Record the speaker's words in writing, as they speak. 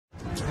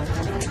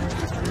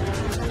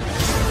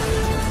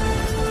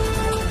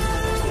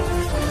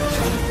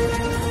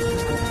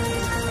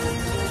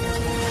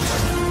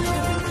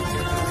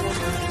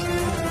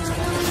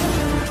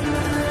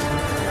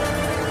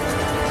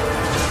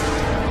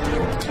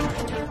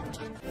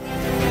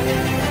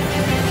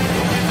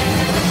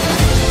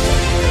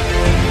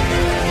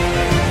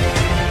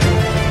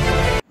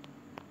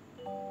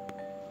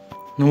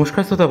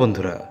নমস্কার শ্রোতা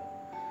বন্ধুরা,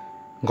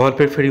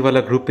 গল্পের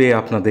ফেরিওয়ালা গ্রুপে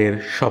আপনাদের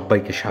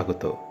সবাইকে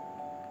স্বাগত।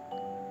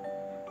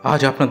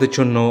 আজ আপনাদের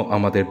জন্য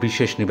আমাদের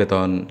বিশেষ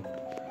নিবেদন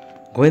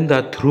গোয়েন্দা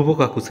ধ্রুব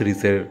কাকু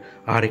সিরিজের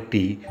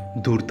আরেকটি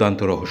দুর্দান্ত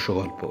রহস্য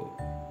গল্প,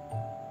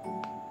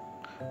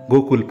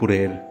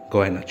 গোকুলপুরের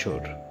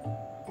গয়নাচোর।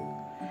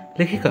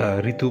 লেখিকা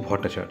ঋতু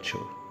ভট্টাচার্য।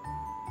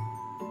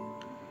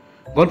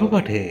 গল্প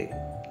পাঠে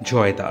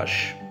জয় দাস।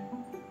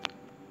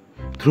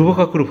 ধ্রুব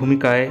কাকুর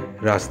ভূমিকায়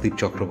রাজদীপ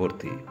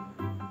চক্রবর্তী,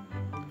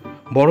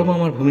 বড়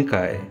মামার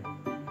ভূমিকায়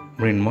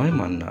মৃন্ময়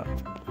মান্না,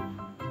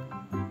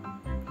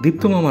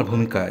 দীপ্ত মামার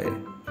ভূমিকায়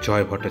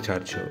জয়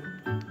ভট্টাচার্য,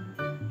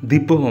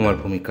 দিব্য মামার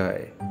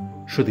ভূমিকায়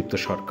সুদীপ্ত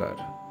সরকার,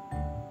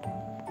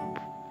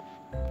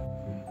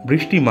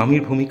 বৃষ্টি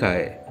মামির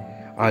ভূমিকায়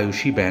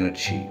আয়ুষী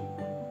ব্যানার্জি,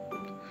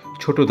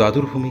 ছোট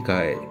দাদুর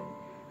ভূমিকায়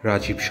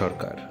রাজীব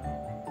সরকার,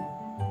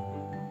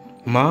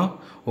 মা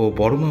ও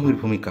বড় মামির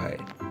ভূমিকায়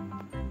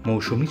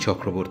মৌসুমী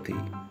চক্রবর্তী,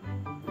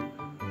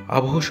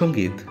 আবহ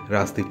সঙ্গীত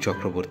রাজদীপ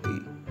চক্রবর্তী,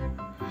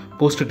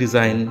 পোস্টার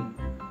ডিজাইন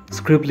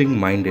স্ক্রিবলিং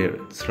মাইন্ডের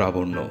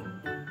শ্রাবণ্য।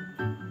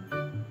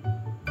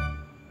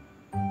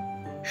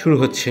 শুরু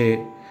হচ্ছে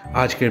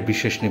আজকের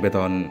বিশেষ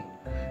নিবেদন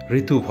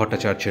ঋতু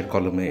ভট্টাচার্যের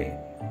কলমে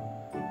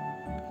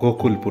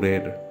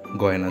গোকুলপুরের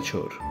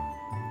গয়নাচোর।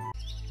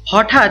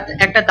 হঠাৎ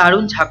একটা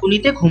দারুণ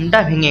ঝাঁকুনিতে ঘুমটা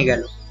ভেঙে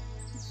গেল।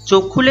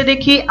 চোখ খুলে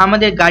দেখি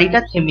আমাদের গাড়িটা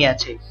থেমে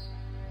আছে,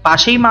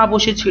 পাশেই মা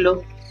বসেছিল।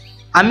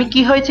 আমি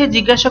কি হয়েছে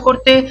জিজ্ঞাসা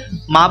করতে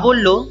মা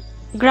বলল,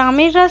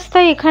 গ্রামের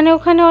রাস্তায় এখানে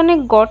ওখানে অনেক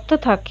গর্ত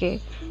থাকে,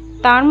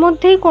 তার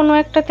মধ্যেই কোনো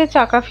একটাতে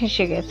চাকা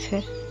ফেঁসে গেছে।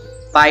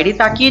 বাইরে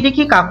তাকিয়ে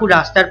দেখি কাকু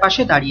রাস্তার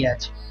পাশে দাঁড়িয়ে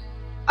আছে।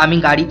 আমি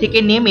গাড়ি থেকে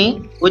নেমে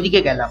ওদিকে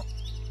গেলাম।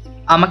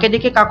 আমাকে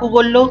দেখে কাকু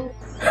বলল,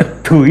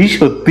 তুই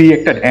সত্যি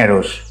একটা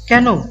ঢেঁড়স।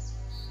 কেন?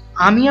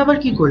 আমি আবার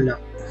কি করলাম?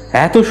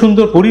 এত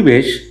সুন্দর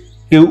পরিবেশ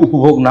কেউ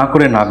উপভোগ না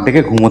করে নাক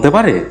ডেকে ঘুমোতে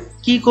পারে?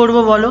 কি করব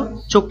বলো,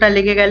 চোখটা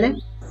লেগে গেলে।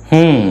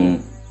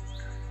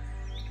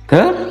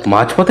 তা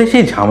মাঝপথে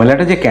সেই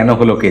ঝামেলাটা যে কেন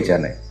হলো কে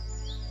জানে।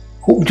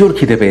 খুব জোর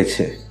খিদে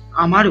পেয়েছে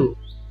আমারও,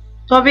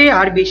 তবে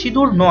আর বেশি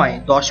দূর নয়,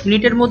 10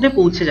 মিনিটের মধ্যে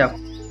পৌঁছে যাব।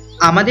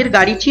 আমাদের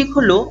গাড়ি ঠিক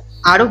হলো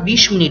আরো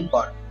 20 মিনিট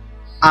পর।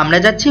 আমরা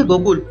যাচ্ছি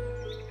গোকুল,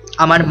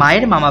 আমার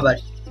মায়ের মামা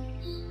বাড়ি।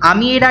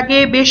 আমি এর আগে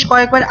বেশ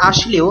কয়েকবার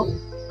আসলেও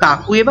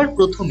কাকু এবার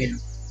প্রথম এলো,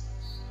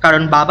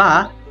 কারণ বাবা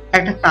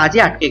একটা কাজে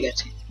আটকে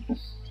গেছে।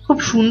 খুব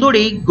সুন্দর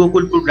এই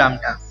গোকুলপুর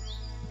গ্রামটা,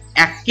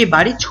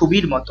 একেবারে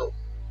ছবির মতো।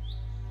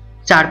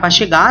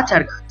 চারপাশে গাছ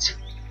আর গাছ,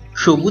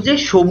 সবুজে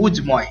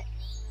সবুজময়।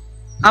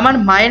 আমার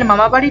মায়ের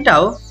মামা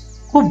বাড়িটাও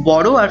খুব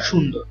বড় আর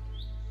সুন্দর,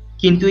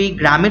 কিন্তু এই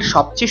গ্রামের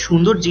সবচেয়ে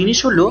সুন্দর জিনিস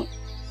হলো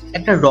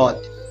একটা হ্রদ।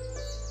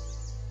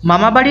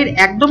 মামা বাড়ির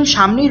একদম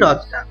সামনেই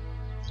হ্রদটা,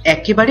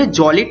 একেবারে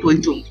জলে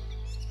টইটুম্বুর।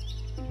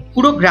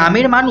 পুরো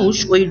গ্রামের মানুষ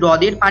ওই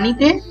হ্রদের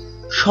পানিতে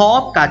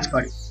সব কাজ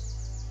করে।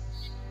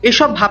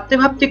 এসব ভাবতে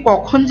ভাবতে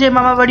কখন যে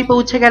মামা বাড়ি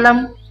পৌঁছে গেলাম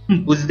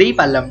বুঝতেই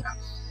পারলাম না।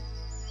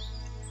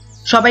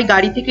 সবাই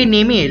গাড়ি থেকে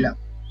নেমে এলাম।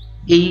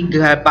 এই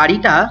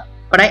বাড়িটা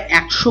প্রায়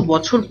 100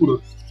 বছর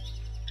পুরনো।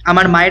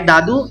 আমার মায়ের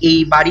দাদু এই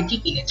বাড়িটি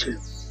কিনেছিল।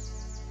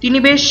 তিনি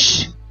বেশ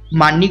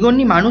মান্যগণ্য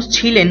মানুষ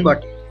ছিলেন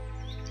বটে,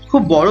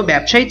 খুব বড়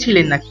ব্যবসায়ী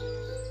ছিলেন নাকি,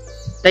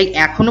 তাই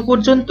এখনো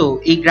পর্যন্ত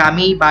এই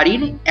গ্রামে এই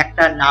বাড়ির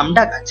একটা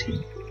নামডাক আছে।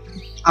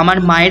 আমার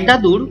মায়ের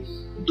দাদুর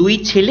 2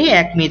 ছেলে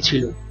 1 মেয়ে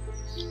ছিল।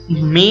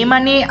 মেয়ে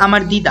মানে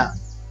আমার দিদা,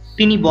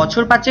 তিনি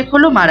বছর 5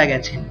 হলো মারা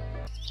গেছেন।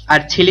 আর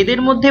ছেলেদের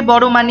মধ্যে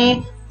বড় মানে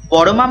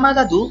বড় মামা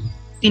দাদু,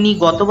 তিনি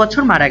গত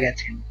বছর মারা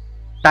গেছেন।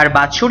 তার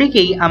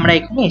বাৎসরিকেই আমরা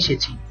এখানে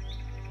এসেছি।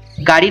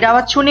 গাড়ির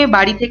আওয়াজ শুনে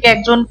বাড়ি থেকে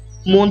একজন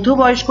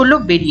মধ্যবয়স্ক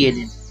লোক বেরিয়ে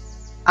এলেন।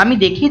 আমি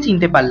দেখেই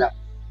চিনতে পারলাম,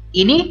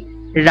 ইনি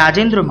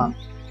রাজেন্দ্র মামা,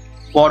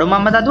 বড়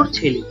মামা দাদুর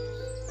ছেলে।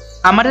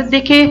 আমাদের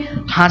দেখে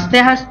হাসতে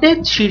হাসতে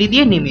সিঁড়ি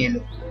দিয়ে নেমে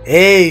এলো।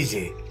 এই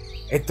যে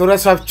তোরা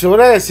সব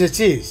চলে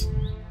এসেছিস,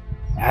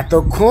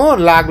 এতক্ষণ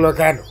লাগলো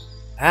কেন?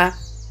 হ্যাঁ,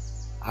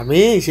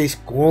 আমি সেই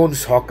কোন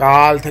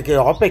সকাল থেকে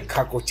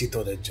অপেক্ষা করছি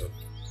তোদের জন্য।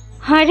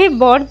 আরে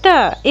বর্দা,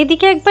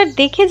 এদিকে একবার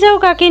দেখে যাও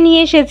কাকে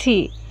নিয়ে এসেছি।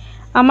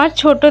 আমার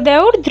ছোট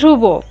দেওর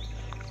ধ্রুব,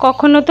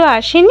 কখনো তো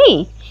আসেনি,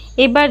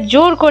 এবার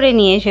জোর করে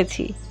নিয়ে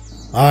এসেছি।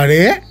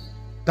 আরে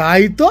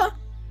তাই তো,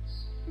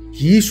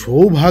 কি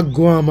সৌভাগ্য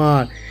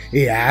আমার,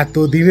 এই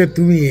এতদিনে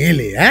তুমি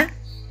এলে। হ্যাঁ,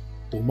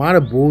 তোমার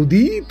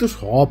বৌদি তো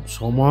সব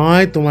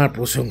সময় তোমার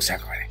প্রশংসা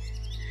করে।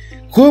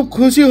 খুব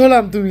খুশি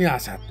হলাম তুমি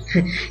আসাতে।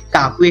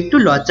 কাকু একটু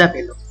লজ্জা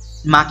পেল,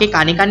 মাকে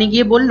কানে কানে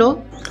গিয়ে বলল,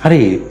 আরে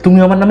তুমি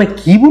আমার নামে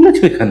কি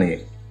বলেছো এখানে?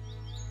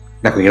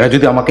 দেখো, এরা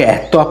যদি আমাকে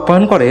এত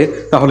আপ্যায়ন করে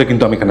তাহলে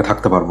কিন্তু আমি এখানে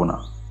থাকতে পারবো না।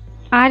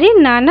 আরে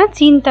না না,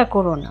 চিন্তা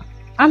করো না,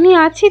 আমি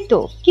আছি তো,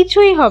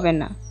 কিছুই হবে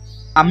না।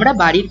 আমরা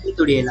বাড়ির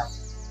ভিতরে এলাম।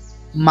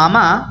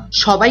 মামা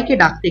সবাইকে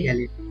ডাকতে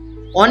গেলেন,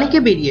 অনেকে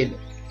বেরিয়ে এলো।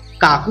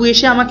 কাকু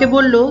এসে আমাকে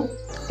বলল,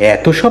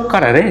 এত সব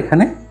কারারে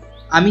এখানে?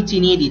 আমি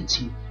চিনিয়ে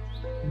দিচ্ছি।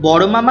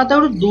 বড় মামা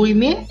দাদুর 2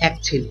 মেয়ে 1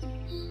 ছেলে,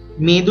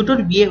 মেয়ে দুটোর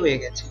বিয়ে হয়ে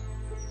গেছে।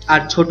 আর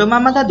ছোট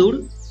মামা দাদুর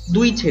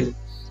 2 ছেলে,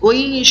 ওই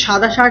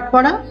সাদা শার্ট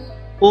পরা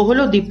ও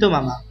হলো দীপ্ত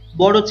মামা,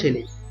 বড়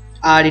ছেলে।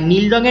 আর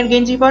নীল রঙের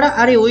গেঞ্জি পরা,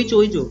 আরে ওই চো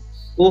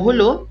ও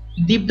হলো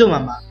দীপ্ত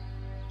মামা,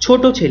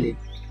 ছোট ছেলে।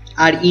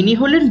 আর ইনি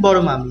হলেন বড়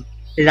মামি,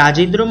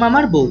 রাজেন্দ্র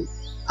মামার বউ।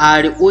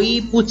 আর ওই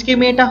পুচকে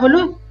মেয়েটা হলো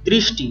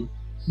দৃষ্টি,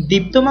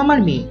 দীপ্ত মামার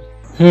মেয়ে।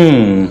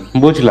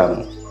 বুঝলাম।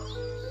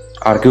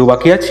 আর কেউ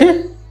বাকি আছে?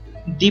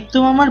 দীপ্ত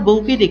মামার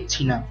বউকে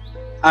দেখছি না,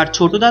 আর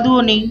ছোট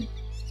দাদুও নেই।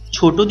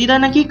 ছোট দিদা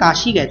নাকি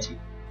কাশি গেছে,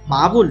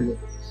 মা বলল।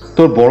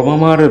 তোর বড়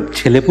মামার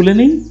ছেলেপুলে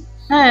নেই?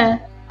 হ্যাঁ,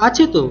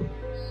 আছে তো।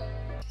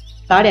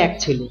 তার এক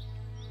ছেলে,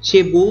 সে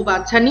বউ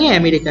বাচ্চা নিয়ে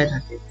আমেরিকায়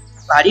থাকে।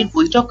 বাড়ির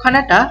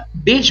বৈঠকখানাটা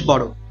বেশ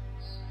বড়।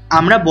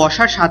 আমরা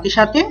বসার সাথে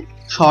সাথে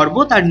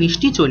শরবত আর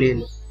মিষ্টি চলে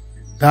এলো।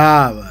 তা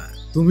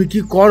তুমি কি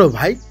করো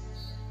ভাই?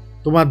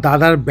 তোমার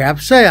দাদার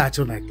ব্যবসায়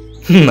আছো নাকি?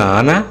 না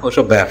না,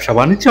 ওসব ব্যবসা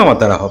বাণিজ্য আমার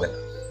দ্বারা হবে না।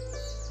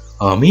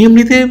 আমি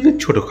এমনিতে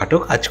ছোটখাটো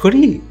কাজ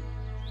করি,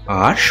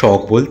 আর শখ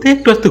বলতে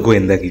একটু একটু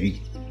গোয়েন্দাগিরি।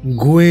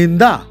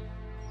 গোয়েন্দা?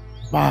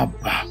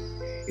 বাবা,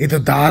 এ তো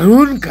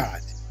দারুণ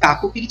কাজ।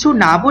 কাকু কিছু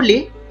না বলে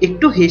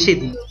একটু হেসে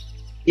দিল।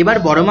 এবার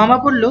বড় মামা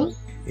বলল,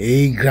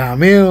 এই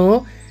গ্রামেও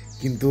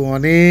কিন্তু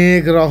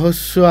অনেক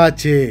রহস্য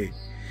আছে,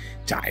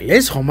 চাইলে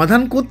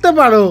সমাধান করতে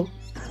পারো।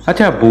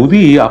 আচ্ছা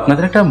বৌদি,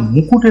 আপনাদের একটা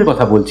মুকুটের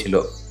কথা বলছিল,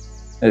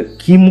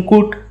 কি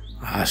মুকুট?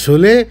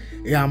 আসলে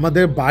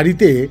আমাদের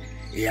বাড়িতে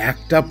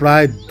একটা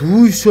প্রায়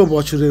 200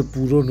 বছরের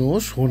পুরনো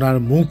সোনার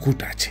মুকুট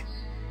আছে।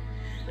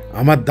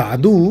 আমার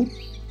দাদু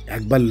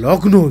একবার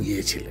লখনৌ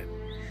গিয়েছিলেন,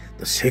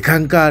 তো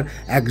সেখানকার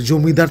এক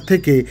জমিদার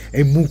থেকে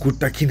এই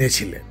মুকুটটা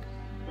কিনেছিলেন।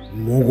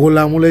 মোগল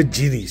আমলের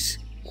জিনিস,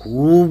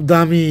 খুব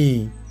দামি।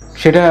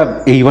 সেটা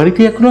এই বাড়িতে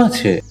এখনো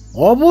আছে?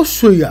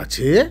 অবশ্যই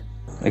আছে।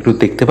 একটু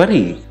দেখতে পারি?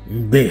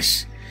 বেশ,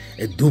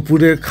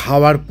 দুপুরের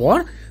খাওয়ার পর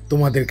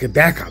তোমাদেরকে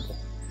দেখাবো,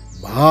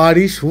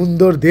 ভারী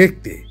সুন্দর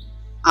দেখতে।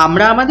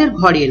 আমরা আমাদের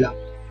ঘরে এলাম।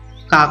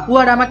 কাকু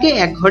আর আমাকে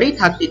এক ঘরেই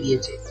থাকতে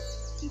দিয়েছে।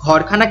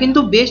 ঘরখানা কিন্তু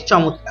বেশ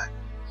চমৎকার।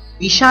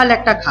 বিশাল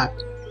একটা খাট,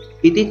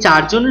 এতে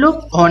 4 জন লোক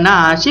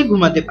অনায়াসে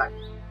ঘুমাতে পারে।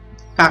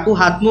 কাকু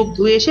হাত মুখ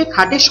ধুয়ে এসে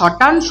খাটে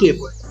শটান শুয়ে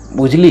পড়ে।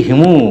 বুঝলি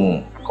হিমু,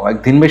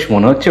 কয়েকদিন বেশ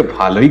মনে হচ্ছে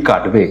ভালোই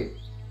কাটবে।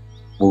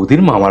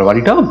 বৌদির মামার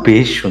বাড়িটাও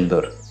বেশ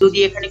সুন্দর। যদি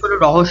এখানে কোনো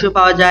রহস্য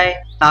পাওয়া যায়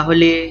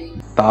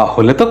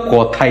তাহলে তো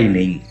কথাই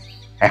নেই,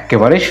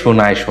 একেবারে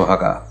সোনায়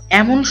সোহাগা।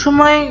 এমন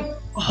সময়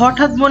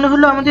হঠাৎ মনে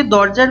হলো আমাদের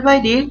দরজার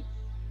বাইরে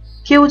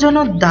কেউ যেন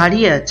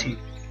দাঁড়িয়ে আছে।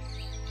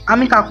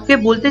 আমি কাকুকে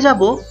বলতে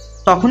যাব,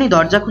 তখনই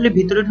দরজা খুলে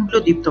ভিতরে ঢুকলো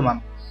দীপ্ত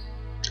মামা।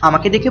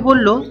 আমাকে দেখে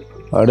বলল,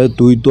 আরে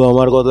তুই তো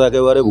আমার কথা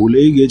একেবারে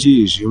ভুলেই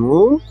গেছিস শিমু।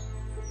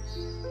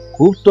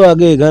 খুব তো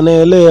আগে এখানে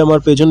এলে আমার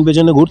পেছন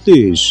পেছনে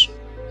ঘুরতিস।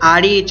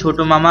 আরে ছোট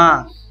মামা,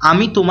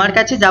 আমি তোমার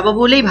কাছে যাব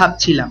বলেই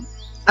ভাবছিলাম।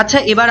 আচ্ছা,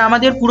 এবার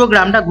আমাদের পুরো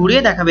গ্রামটা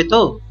ঘুরিয়ে দেখাবে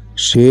তো?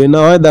 সে না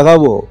হয়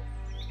দেখাবো,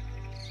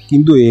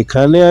 কিন্তু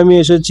এখানে আমি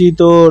এসেছি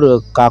তোর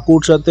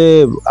কাকুর সাথে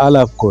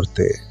আলাপ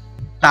করতে।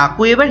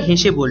 কাকু এবার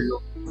হেসে বলল,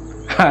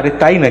 আরে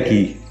তাই নাকি?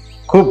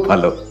 খুব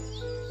ভালো।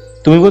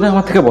 তুমি বোধহয়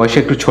আমার থেকে বয়সে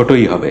একটু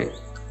ছোটই হবে,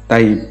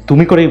 তাই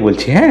তুমি করেই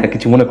বলছি, হ্যাঁ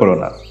কিছু মনে করো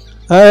না।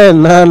 হ্যাঁ,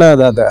 না না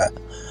দাদা,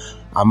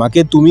 আমাকে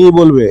তুমিই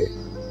বলবে।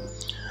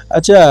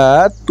 আচ্ছা,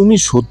 তুমি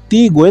সত্যি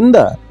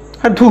গোয়েন্দা?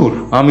 আর ধুর,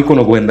 আমি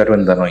কোনো গোয়েন্দা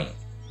টোয়েন্দা নই।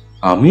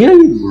 আমি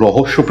এই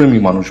রহস্যপ্রেমী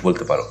মানুষ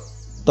বলতে পারো।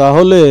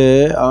 তাহলে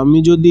আমি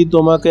যদি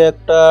তোমাকে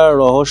একটা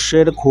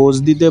রহস্যের খোঁজ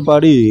দিতে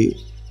পারি,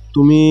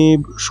 তুমি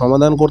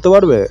সমাধান করতে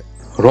পারবে?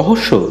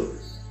 রহস্য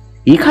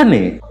এখানে?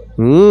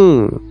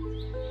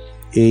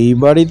 এই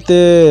বাড়িতে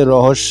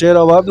রহস্যের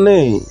অভাব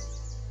নেই,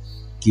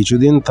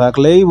 কিছুদিন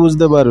থাকলেই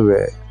বুঝতে পারবে।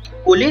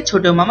 বলে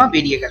ছোট মামা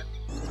বেরিয়ে গেল।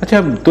 আচ্ছা,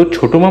 তোর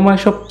ছোট মামা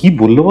এসব কি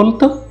বললো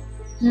বলতো?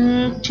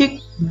 ঠিক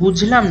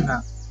বুঝলাম না,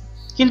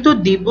 কিন্তু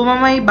দিব্য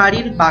মামা এই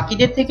বাড়ির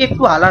বাকিদের থেকে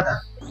একটু আলাদা।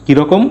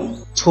 কিরকম?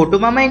 ছোট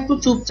মামা একটু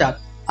চুপচাপ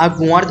আর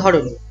গোয়ার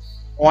ধরনের।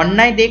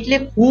 অন্যায় দেখলে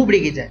খুব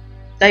রেগে যায়,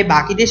 তাই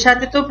বাকিদের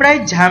সাথে তো প্রায়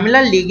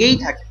ঝামেলা লেগেই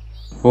থাকে।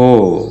 ও,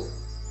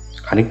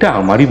 খানিকটা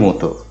আমারই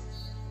মতো।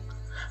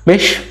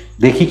 বেশ,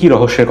 দেখি কি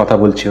রহস্যের কথা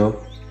বলছে ও।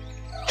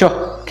 চ,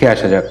 খেয়ে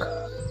আসা যাক।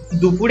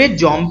 দুপুরে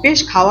জম্পেশ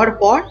খাওয়ার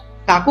পর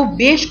কাকু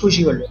বেশ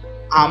খুশি হলো।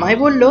 আমায়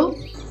বলল,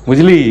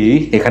 বুঝলি,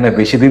 এখানে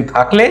বেশি দিন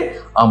থাকলে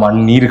আমার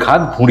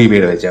নির্ঘাত ভুঁড়ি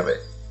বের হয়ে যাবে।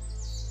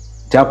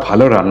 যা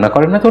ভালো রান্না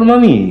করে না তোর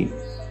মামি,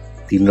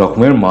 3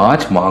 রকমের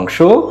মাছ, মাংস,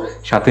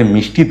 সাথে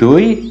মিষ্টি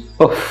দই,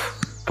 ওফ,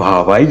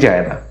 ভাবাই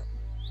যায় না।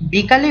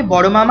 বিকালে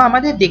বড় মামা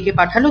আমাদের ডেকে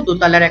পাঠালো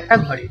দোতলার একটা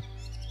ঘরে।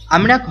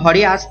 আমরা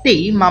ঘরে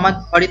আসতেই মামা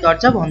ঘরে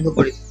দরজা বন্ধ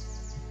করে দিল।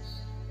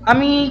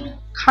 আমি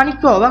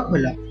খানিকটু অবাক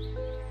হলাম।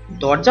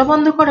 দরজা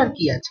বন্ধ করার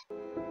কি আছে,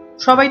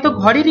 সবাই তো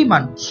ঘরেরই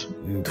মানুষ।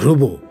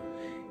 ধ্রুব,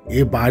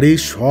 এ বাড়ির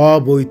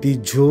সব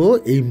ঐতিহ্য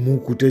এই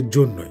মুকুটের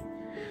জন্যই,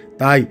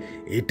 তাই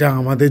এটা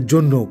আমাদের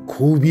জন্য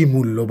খুবই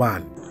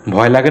মূল্যবান।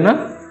 ভয় লাগে না?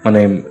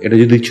 মানে এটা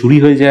যদি চুরি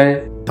হয়ে যায়?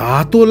 তা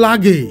তো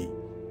লাগে।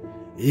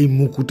 এই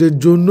মুকুটের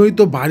জন্যই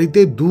তো বাড়িতে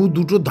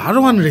দুটো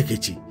দারোয়ান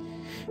রেখেছি।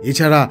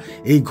 এছাড়া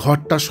এই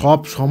ঘরটা সব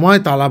সময়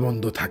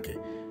তালাবন্ধ থাকে,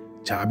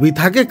 চাবি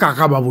থাকে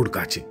কাকা বাবুর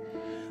কাছে।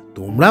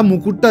 তোমরা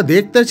মুকুটটা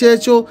দেখতে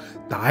চেয়েছো,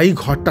 তাই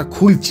ঘরটা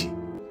খুলছি।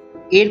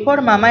 এরপর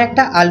মামা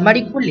একটা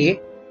আলমারি খুলে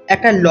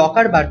একটা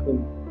লকার বার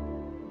করল।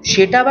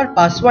 সেটা আবার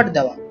পাসওয়ার্ড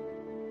দেওয়া।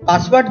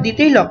 পাসওয়ার্ড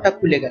দিতেই লকটা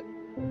খুলে গেল।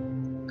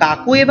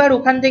 কাকু এবার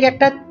ওখান থেকে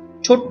একটা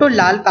ছোট্ট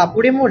লাল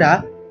কাপড়ে মোড়া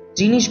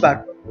জিনিস বার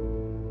করলো।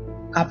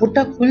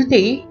 কাপড়টা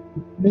খুলতেই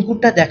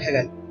মুকুটটা দেখা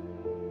গেল।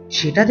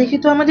 সেটা দেখে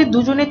তো আমাদের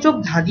দুজনের চোখ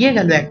ধাঁধিয়ে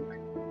গেল একবার।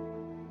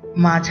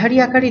 মাঝারি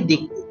আকারে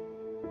দেখতে,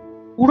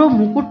 পুরো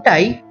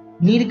মুকুটটাই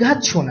নির্ঘাত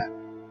সোনা,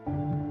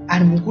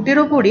 আর মুকুটের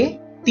ওপরে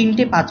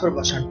 3টে পাথর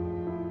বসানো,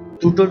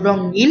 দুটোর রং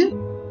নীল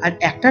আর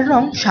একটার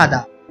রং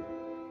সাদা।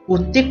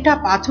 প্রত্যেকটা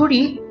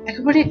পাথরই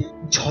একেবারে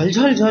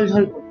ঝলঝল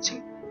ঝলঝল করছে।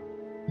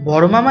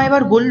 বড় মামা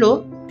এবার বলল,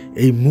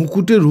 এই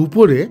মুকুটের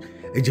উপরে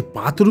এই যে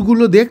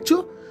পাথরগুলো দেখছো,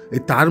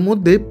 তার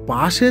মধ্যে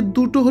পাশের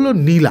দুটো হলো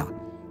নীলা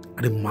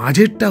আর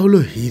মাঝেরটা হলো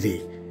হিরে।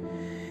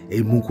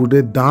 এই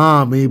মুকুটের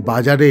দাম এই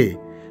বাজারে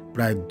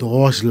প্রায়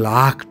 10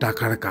 লাখ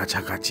টাকার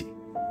কাছাকাছি।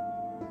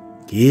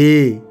 কে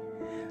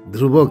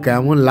ধ্রুব,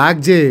 কেমন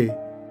লাগছে?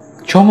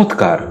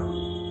 চমৎকার!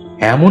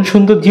 এমন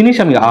সুন্দর জিনিস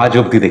আমি আজ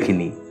অবধি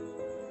দেখিনি।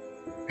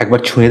 একবার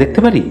ছুঁয়ে দেখতে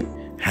পারি?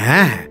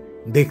 হ্যাঁ,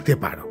 দেখতে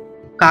পারো।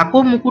 কাকু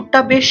মুকুটটা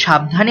বেশ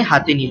সাবধানে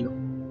হাতে নিল,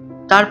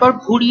 তারপর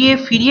ঘুরিয়ে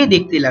ফিরিয়ে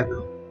দেখতে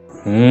লাগলো।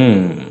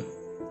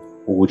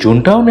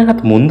 ওজনটাও নেহাত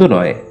মন্দ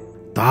নয়।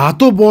 তা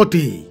তো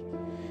বটেই।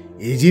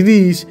 এই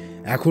জিনিস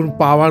এখন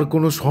পাওয়ার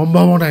কোনো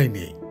সম্ভাবনাই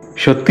নেই।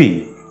 সত্যি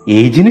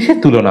এই জিনিসের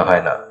তুলনা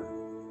হয় না,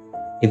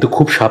 কিন্তু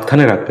খুব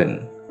সাবধানে রাখবেন।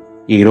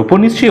 এর ওপর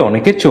নিশ্চয়ই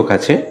অনেকের চোখ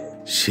আছে।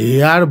 সে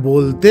আর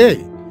বলতে,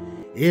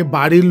 এ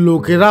বাড়ির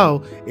লোকেরাও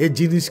এ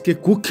জিনিসকে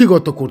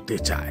কুক্ষিগত করতে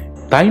চায়।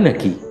 তাই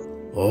নাকি?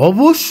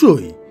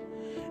 অবশ্যই।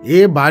 এ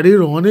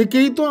বাড়ির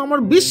অনেকেই তো আমার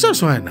বিশ্বাস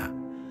হয় না।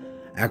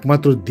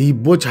 একমাত্র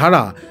দিব্য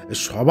ছাড়া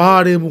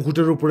সবার এ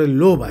মুকুটের উপরে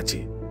লোভ আছে।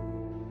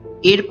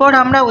 এরপর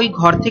আমরা ওই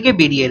ঘর থেকে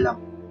বেরিয়ে এলাম।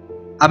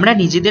 আমরা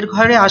নিজেদের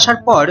ঘরে আসার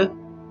পর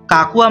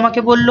কাকু আমাকে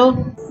বলল,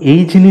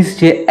 এই জিনিস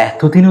যে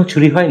এতদিনও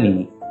চুরি হয়নি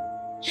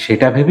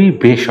সেটা ভেবেই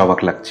বেশ অবাক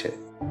লাগছে।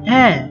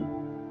 হ্যাঁ,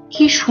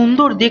 কি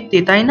সুন্দর দেখতে,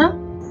 তাই না?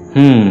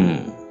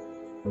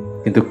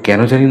 কিন্তু কেন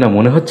জানি না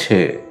মনে হচ্ছে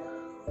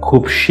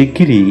খুব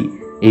শিগগিরই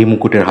এই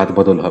মুকুটের হাত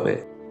বদল হবে।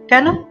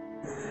 কেন?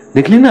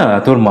 দেখলি না,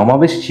 তোর মামা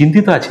বেশ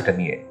চিন্তিত আছে এটা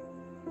নিয়ে।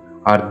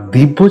 আর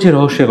দিব্য যে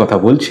রহস্যের কথা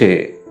বলছে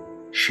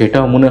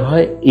সেটাও মনে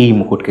হয় এই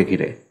মুকুটকে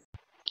ঘিরে।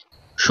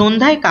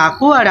 সন্ধ্যায়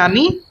কাকু আর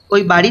আমি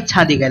ওই বাড়ির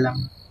ছাদে গেলাম,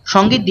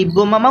 সঙ্গে দিব্য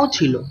মামাও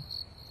ছিল।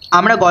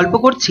 আমরা গল্প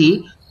করছি,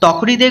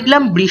 তখনই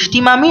দেখলাম বৃষ্টি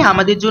মামি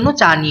আমাদের জন্য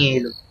চা নিয়ে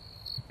এলো।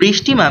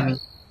 বৃষ্টি মামি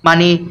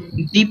মানে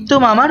দীপ্ত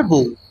মামার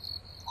বউ,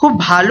 খুব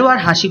ভালো আর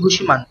হাসি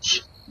খুশি মানুষ।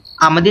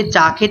 আমাদের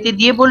চা খেতে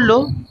দিয়ে বলল,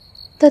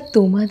 তা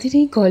তোমাদের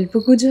এই গল্প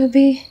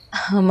গুজবে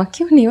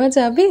আমাকেও নেওয়া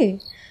যাবে,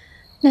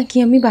 নাকি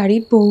আমি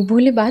বাড়ির বউ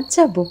বলে বাদ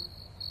যাব?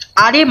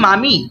 আরে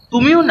মামি,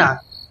 তুমিও না,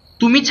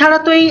 তুমি ছাড়া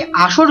তো এই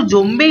আসর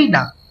জমবেই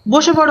না,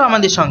 বসে পড়ো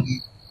আমাদের সঙ্গে।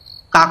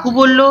 কাকু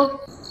বলল,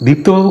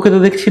 দীপ্তবাবুকে তো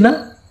দেখছি না,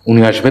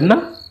 উনি আসবেন না?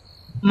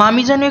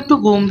 মামি যেন একটু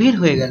গম্ভীর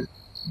হয়ে গেল।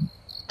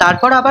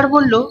 তারপর আবার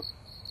বলল,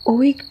 ও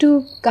একটু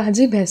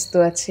কাজে ব্যস্ত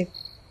আছে,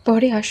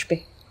 পরে আসবে।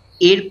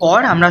 এরপর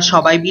আমরা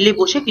সবাই মিলে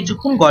বসে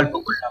কিছুক্ষণ গল্প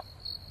করলাম।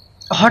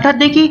 হঠাৎ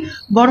দেখি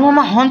বড়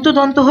মামা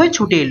হন্তদন্ত হয়ে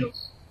ছুটে এলো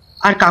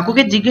আর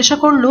কাকুকে জিজ্ঞাসা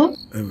করলো,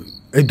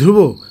 এই ধ্রুব,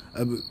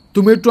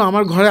 তুমি একটু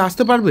আমার ঘরে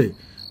আসতে পারবে?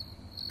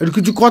 একটু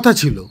কিছু কথা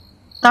ছিল।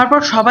 তারপর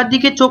সবার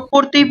দিকে চোখ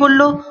পড়তেই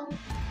বলল,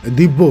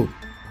 দিব্য,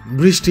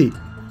 বৃষ্টি,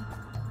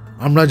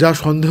 আমরা যা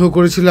সন্দেহ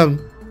করেছিলাম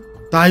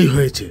তাই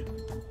হয়েছে।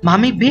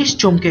 মামি বেশ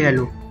চমকে গেল,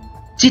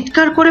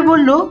 চিৎকার করে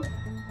বলল,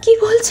 কি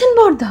বলছেন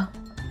বড়দা,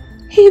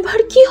 এবার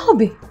কি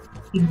হবে?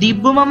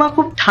 দিব্য মামা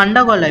খুব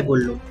ঠান্ডা গলায়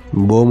বলল,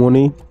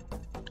 বৌমণি,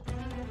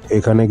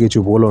 এখানে কিছু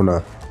বলো না,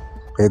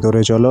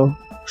 ভেতরে চলো,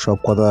 সব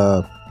কথা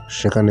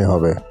সেখানে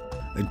হবে।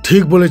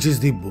 ঠিক বলেছিস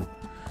দিব্য।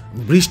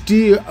 বৃষ্টি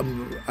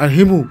আর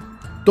হিমু,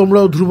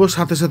 তোমরাও ধ্রুবর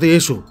সাথে সাথে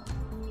এসো।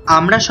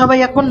 আমরা সবাই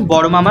এখন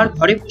বড় মামার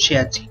ঘরে বসে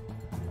আছি।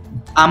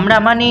 আমরা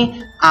মানে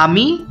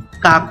আমি,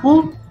 কাকু,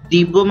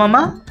 দিব্য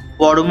মামা,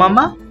 বড়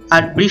মামা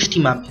আর বৃষ্টি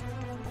মামি।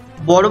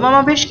 বড় মামা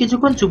বেশ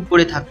কিছুক্ষণ চুপ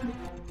করে থাকলো,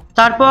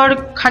 তারপর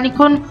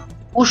খানিকক্ষণ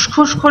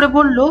উসখুস করে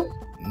বলল,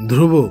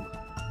 ধ্রুব,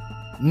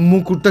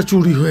 মুকুটটা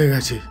চুরি হয়ে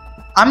গেছে।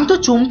 আমি তো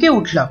চমকে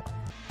উঠলাম।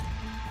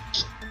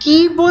 কি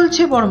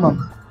বলছে বড়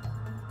মামা?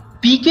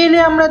 বিকেলে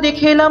আমরা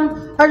দেখে এলাম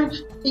আর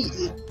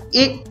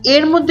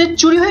এর মধ্যে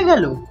চুরি হয়ে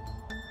গেল?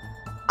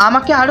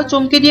 আমাকে আরো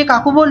চমকে দিয়ে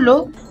কাকু বলল,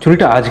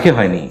 চুরিটা আজকে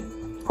হয়নি,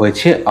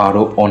 হয়েছে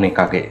আরো অনেক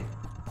আগে।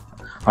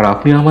 আর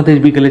আপনি আমাদের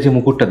বিকেলে যে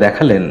মুকুটটা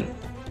দেখালেন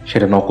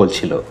সেটা নকল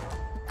ছিল,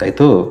 তাই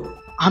তো?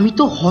 আমি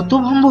তো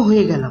হতভম্ব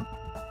হয়ে গেলাম।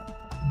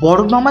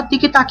 বড় মামার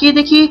দিকে তাকিয়ে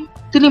দেখি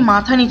তিনি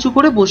মাথা নিচু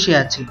করে বসে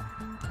আছে।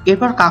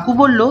 এরপর কাকু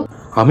বলল,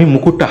 আমি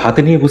মুকুটটা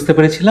হাতে নিয়ে বুঝতে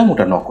পেরেছিলাম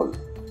ওটা নকল,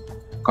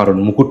 কারণ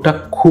মুকুটটা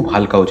খুব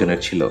হালকা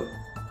ওজনের ছিল।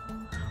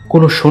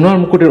 কোনো সোনার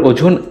মুকুটের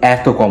ওজন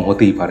এত কম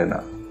হতেই পারে না।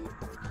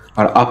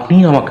 আর আপনি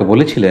আমাকে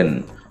বলেছিলেন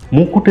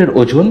মুকুটের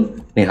ওজন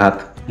নেহাত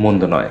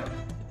মন্দ নয়।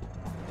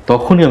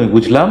 তখনই আমি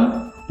বুঝলাম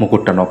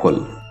মুকুটটা নকল।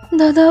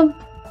 দাদা,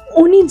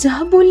 উনি যা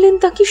বললেন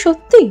তা কি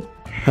সত্যি?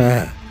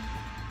 হ্যাঁ,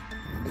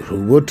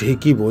 ধ্রুব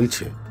ঠিকই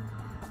বলছে।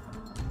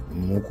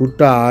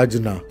 মুকুটটা আজ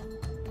না,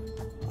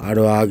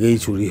 আরো আগেই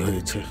চুরি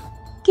হয়েছে।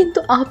 কিন্তু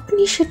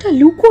আপনি সেটা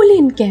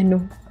লুকোলেন কেন?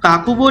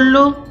 কাকু বলল,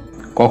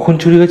 কখন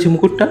চুরি হয়েছে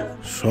মুকুটটা?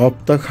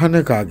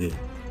 সপ্তাহখানেক আগে।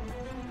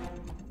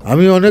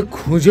 আমি অনেক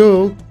খুঁজেও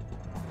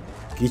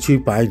কিছুই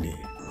পাইনি।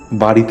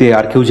 বাড়িতে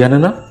আর কেউ জানে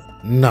না?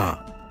 না,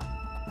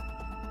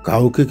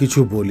 কাউকে কিছু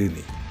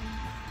বলিনি।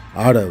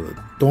 আর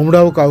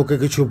তোমরাও কাউকে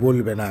কিছু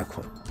বলবে না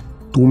এখন।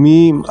 তুমি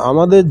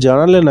আমাদের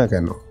জানালে না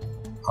কেন?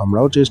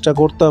 আমরাও চেষ্টা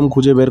করতাম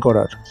খুঁজে বের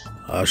করার।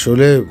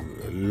 আসলে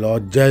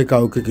লজ্জায়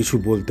কাউকে কিছু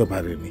বলতে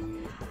পারিনি।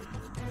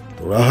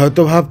 তোরা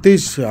হয়তো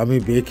ভাবতিস আমি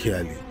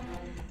বেখেয়ালি,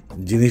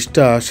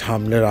 জিনিসটা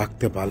সামলে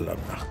রাখতে পারলাম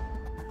না।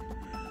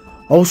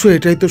 অবশ্য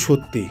এটাই তো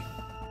সত্যি,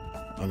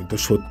 আমি তো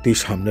সত্যি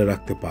সামলে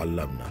রাখতে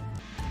পারলাম না।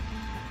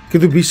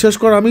 কিন্তু বিশ্বাস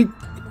কর,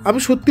 আমি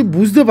সত্যি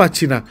বুঝতে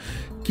পারছি না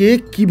কে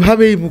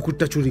কিভাবে এই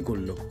মুকুটটা চুরি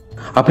করলো।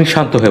 আপনি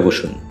শান্ত হয়ে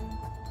বসুন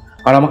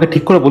আর আমাকে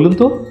ঠিক করে বলুন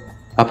তো,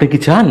 আপনি কি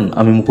চান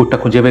আমি মুকুটটা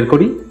খুঁজে বের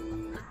করি,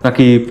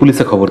 নাকি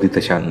পুলিশে খবর দিতে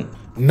চান?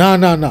 না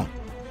না না,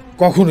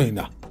 কখনোই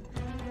না।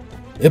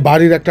 এ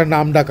বাড়ির একটা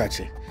নাম ডাক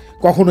আছে,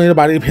 কখনো এর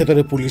বাড়ির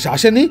ভেতরে পুলিশ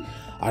আসেনি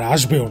আর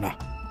আসবেও না।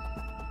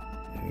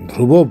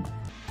 ধ্রুব,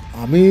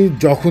 আমি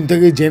যখন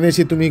থেকে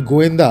জেনেছি তুমি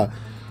গোয়েন্দা,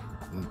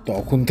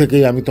 তখন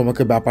থেকেই আমি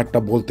তোমাকে ব্যাপারটা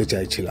বলতে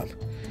চাইছিলাম,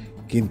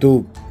 কিন্তু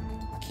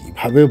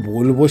কিভাবে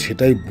বলবো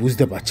সেটাই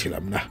বুঝতে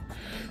পারছিলাম না।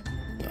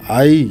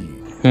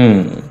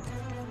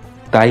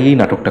 তাই এই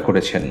নাটকটা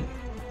করেছেন।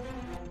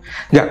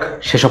 যাক,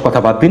 সেসব কথা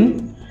বাদ দিন,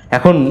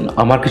 এখন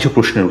আমার কিছু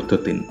প্রশ্নের উত্তর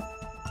দিন।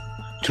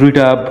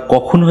 চুরিটা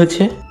কখন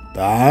হয়েছে?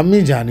 তা আমি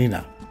জানি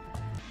না,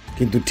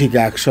 কিন্তু ঠিক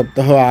 1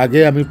 সপ্তাহ আগে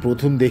আমি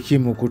প্রথম দেখি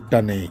মুকুটটা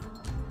নেই।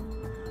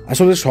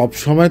 আসলে সব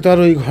সময় তো আর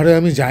ওই ঘরে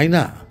আমি যাই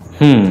না।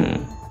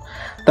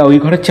 তা ওই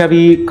ঘরের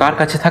চাবি কার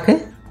কাছে থাকে?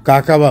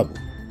 কাকাবাবু,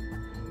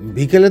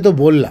 বিকেলে তো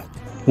বললাম।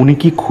 উনি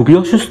কি খুবই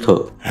অসুস্থ?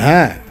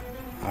 হ্যাঁ,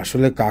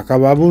 আসলে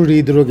কাকাবাবু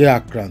হৃদরোগে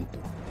আক্রান্ত,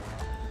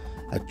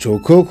 আর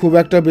চোখেও খুব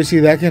একটা বেশি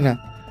দেখে না,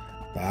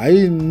 তাই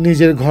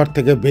নিজের ঘর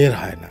থেকে বের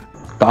হয় না।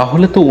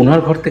 তাহলে তো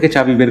ওনার ঘর থেকে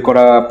চাবি বের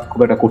করা খুব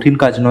একটা কঠিন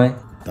কাজ নয়।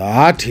 তা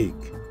ঠিক,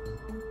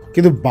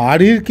 কিন্তু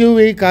বাড়ির কেউ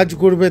এই কাজ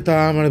করবে তা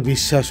আমার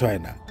বিশ্বাস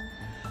হয় না।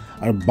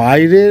 আর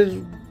বাইরের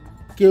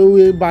কেউ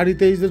এই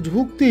বাড়িতে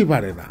ঢুকতেই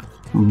পারে না।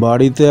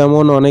 বাড়িতে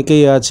এমন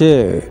অনেকেই আছে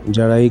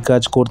যারা এই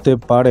কাজ করতে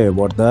পারে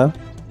বর্দা।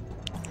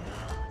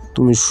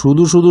 তুমি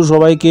শুধু শুধু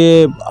সবাইকে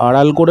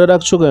আড়াল করে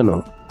রাখছো কেন?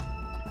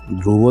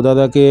 ধ্রুব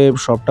দাদাকে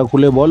সবটা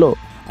খুলে বলো।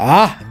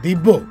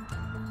 দিব্য,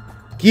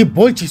 কি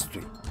বলছিস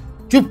তুই?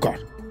 চুপ কর।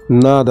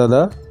 না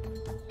দাদা,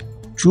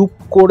 চুপ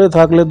করে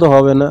থাকলে তো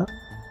হবে না,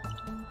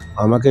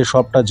 আমাকে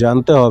সবটা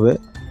জানতে হবে,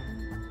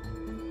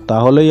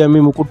 তাহলেই আমি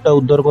মুকুটটা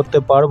উদ্ধার করতে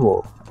পারবো,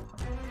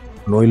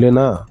 নইলে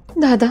না।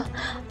 দাদা,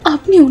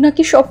 আপনি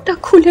ওনাকে সবটা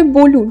খুলে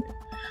বলুন।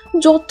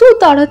 যত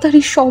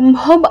তাড়াতাড়ি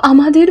সম্ভব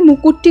আমাদের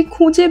মুকুটটি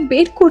খুঁজে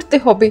বের করতে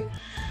হবে।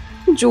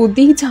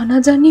 যদি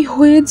জানাজানি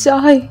হয়ে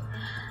যায়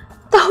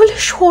তাহলে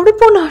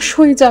সর্বনাশ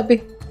হয়ে যাবে।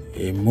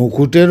 এই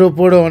মুকুটের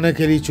ওপরে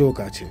অনেকেরই চোখ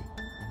আছে।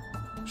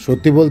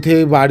 সত্যি বলতে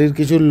এই বাড়ির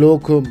কিছু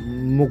লোক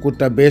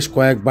মুকুটটা বেশ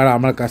কয়েকবার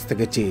আমার কাছ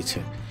থেকে চেয়েছে,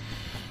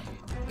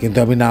 কিন্তু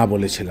আমি না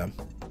বলেছিলাম,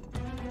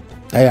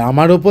 তাই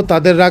আমার ওপর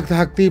তাদের রাগ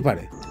থাকতেই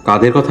পারে।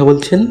 কাদের কথা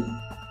বলছেন?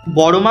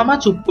 বড় মামা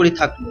চুপ করে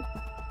থাকলো।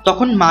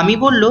 তখন মামি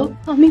বলল,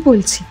 আমি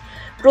বলছি,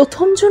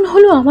 প্রথমজন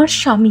হলো আমার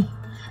স্বামী,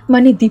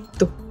 মানে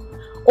দীপ্ত।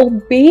 ও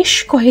বেশ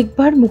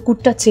কয়েকবার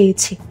মুকুটটা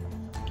চেয়েছে।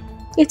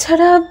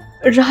 এছাড়া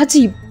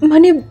রাজীব,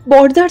 মানে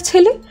বর্দার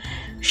ছেলে,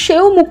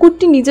 সেও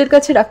মুকুটটি নিজের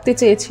কাছে রাখতে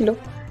চেয়েছিল,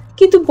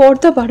 কিন্তু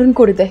বর্দা বারণ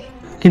করে দেয়।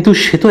 কিন্তু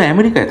সে তো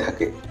আমেরিকায়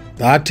থাকে।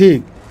 তা ঠিক,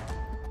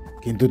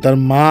 কিন্তু তার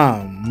মা,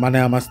 মানে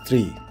আমার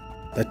স্ত্রী,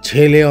 তার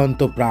ছেলে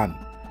অন্তপ্রাণ।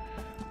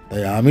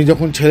 তাই আমি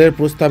যখন ছেলের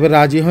প্রস্তাবে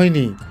রাজি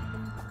হইনি,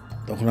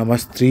 তখন আমার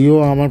স্ত্রীও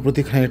আমার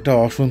প্রতি খানিকটা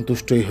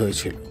অসন্তুষ্টই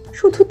হয়েছিল।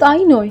 শুধু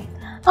তাই নয়,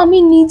 আমি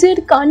নিজের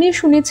কানে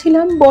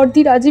শুনেছিলাম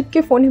বর্দি রাজীবকে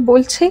ফোনে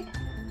বলছে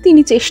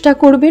তিনি চেষ্টা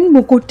করবেন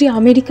মুকুটটি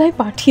আমেরিকায়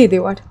পাঠিয়ে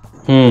দেওয়ার।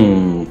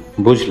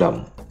 বুঝলাম।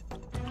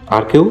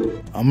 আর কেউ?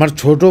 আমার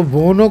ছোট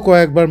বোনও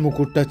কয়েকবার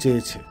মুকুটটা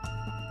চেয়েছে।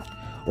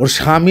 ওর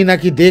স্বামী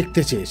নাকি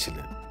দেখতে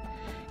চেয়েছিলেন,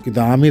 কিন্তু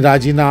আমি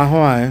রাজি না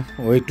হওয়ায়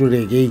ও একটু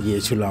রেগেই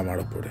গিয়েছিল আমার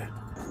ওপরে।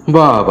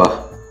 বাহ বাহ,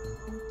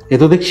 এ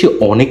তো দেখছি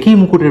অনেকেই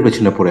মুকুটের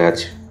পেছনে পড়ে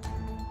আছে।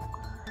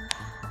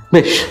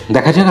 বেশ,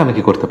 দেখা যাক আমি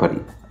কি করতে পারি।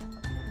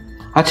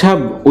 আচ্ছা,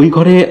 ওই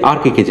ঘরে আর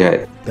কে কে যায়?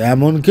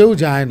 তেমন কেউ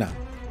যায় না।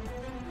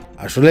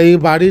 আসলে এই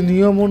বাড়ির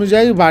নিয়ম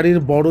অনুযায়ী বাড়ির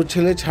বড়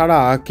ছেলে ছাড়া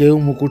কেউ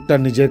মুকুটটা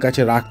নিজের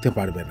কাছে রাখতে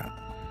পারবে না।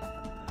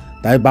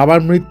 তাই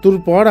বাবার মৃত্যুর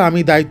পর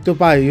আমি দায়িত্ব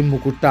পাই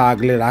মুকুটটা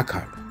আগলে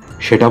রাখার।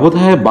 সেটা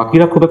বোধহয়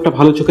বাকিরা খুব একটা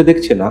ভালো চোখে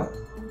দেখছে না।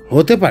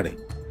 হতে পারে,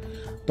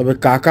 তবে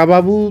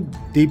কাকাবাবু,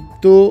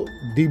 দীপ্ত,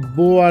 দিব্য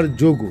আর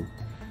যোগু,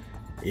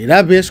 এরা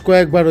বেশ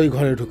কয়েকবার ওই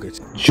ঘরে ঢুকেছে।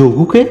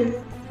 যোগুকে?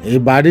 এই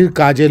বাড়ির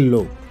কাজের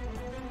লোক,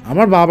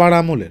 আমার বাবার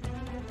আমলের,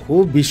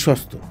 খুব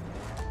বিশ্বস্ত।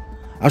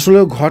 আসলে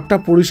ঘরটা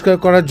পরিষ্কার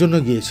করার জন্য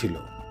গিয়েছিল।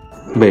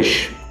 বেশ,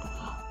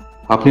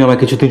 আপনি আমায়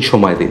কিছুদিন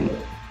সময় দিন,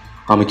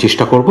 আমি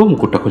চেষ্টা করব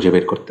মুকুটটা খুঁজে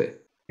বের করতে।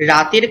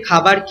 রাতের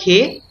খাবার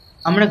খেয়ে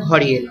আমরা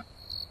ঘরে এলাম।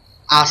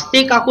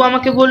 আসতেই কাকু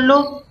আমাকে বলল,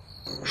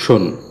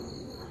 শোন,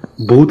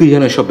 বৌদি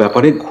যেন এসব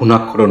ব্যাপারে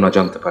ঘুণাক্ষরও না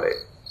জানতে পারে,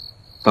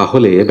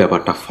 তাহলে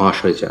ব্যাপারটা ফাঁস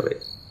হয়ে যাবে।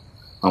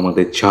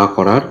 আমাদের যা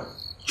করার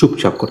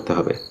চুপচাপ করতে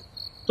হবে।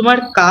 তোমার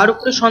কার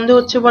উপরে সন্দেহ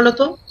হচ্ছে বলো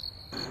তো?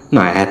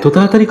 না, এত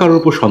তাড়াতাড়ি কারোর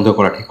উপর সন্দেহ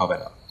করা ঠিক হবে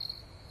না।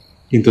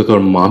 কিন্তু তোর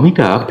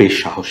মামিটা বেশ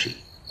সাহসী।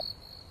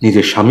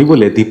 নিজের স্বামী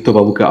বলে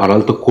দীপ্তবাবুকে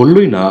আড়াল তো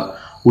করলই না,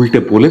 উল্টে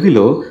বলে দিল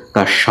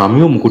তার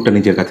স্বামীও মুকুটটা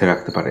নিজের কাছে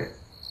রাখতে পারে।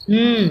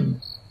 হুম,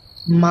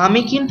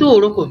 মামি কিন্তু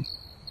ওরকম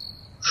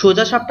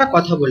সোজা সাপটা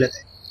কথা বলে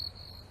দেয়।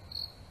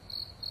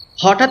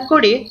 হঠাৎ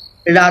করে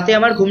রাতে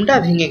আমার ঘুমটা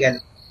ভেঙে গেল।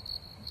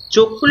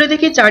 চোখ খুলে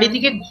দেখি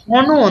চারিদিকে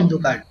ঘন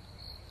অন্ধকার।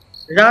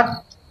 রাত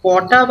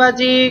কটা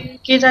বাজে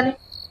কে জানে।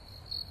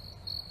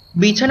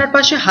 বিছানার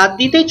পাশে হাত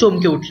দিতেই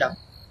চমকে উঠলাম।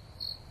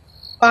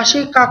 পাশে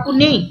কাকু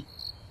নেই।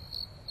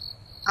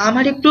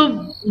 আমার একটু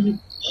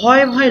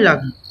ভয় ভয়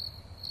লাগলো।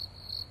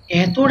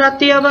 এত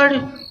রাতে আবার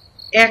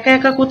একা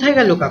একা কোথায়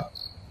গেল কাকু?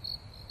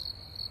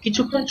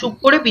 কিছুক্ষণ চুপ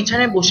করে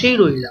বিছানায় বসেই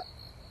রইলাম।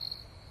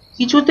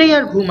 কিছুতেই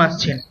আর ঘুম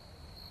আসছে না।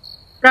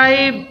 প্রায়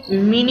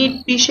মিনিট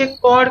 20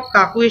 পর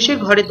কাকু এসে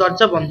ঘরের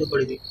দরজা বন্ধ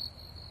করে দিল।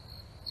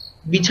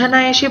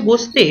 বিছানায় এসে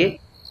বসতে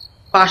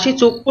পাশে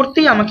চোখ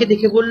পড়তেই আমাকে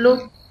দেখে বলল,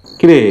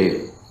 কিরে,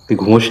 তুই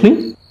ঘুমোসনি?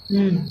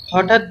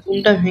 হঠাৎ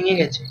ঘুমটা ভেঙে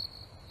গেছে।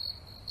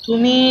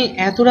 তুমি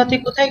এত রাতে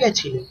কোথায়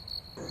গেছিলে?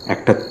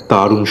 একটা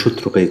দারুণ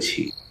সূত্র পেয়েছি।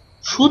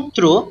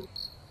 সূত্র?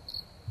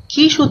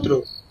 কি সূত্র?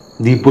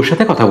 দিব্যর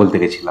সাথে কথা বলতে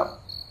গেছিলাম।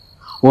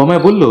 ও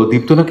আমায় বলল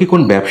দীপ্ত নাকি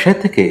কোন ব্যবসায়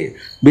থেকে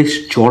বেশ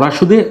চড়া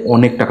সুদে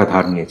অনেক টাকা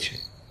ধার নিয়েছে।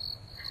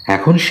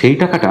 এখন সেই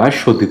টাকাটা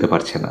শোধ দিতে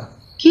পারছে না।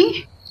 কি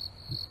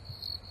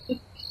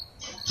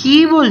কি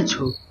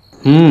বলছো?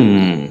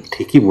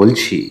 ঠিকই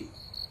বলছি।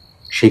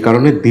 সেই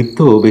কারণে দীপ্ত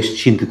বেশ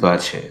চিন্তিত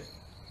আছে।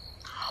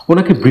 ও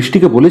নাকি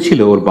বৃষ্টিকে বলেছিল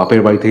ওর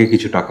বাপের বাড়ি থেকে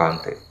কিছু টাকা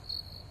আনতে,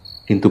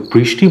 কিন্তু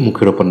বৃষ্টি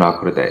মুখের ওপর না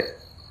করে দেয়।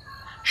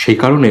 সেই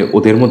কারণে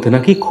ওদের মধ্যে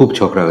নাকি খুব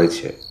ঝগড়া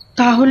হয়েছে।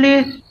 তাহলে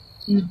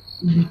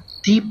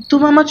দীপ্ত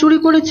মামা চুরি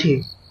করেছে?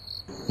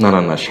 না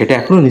না না, সেটা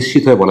এখনো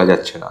নিশ্চিত হয়ে বলা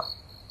যাচ্ছে না,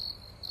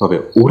 তবে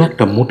ওর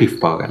একটা মোটিভ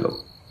পাওয়া গেল।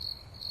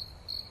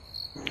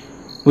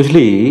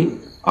 বুঝলি,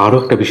 আরো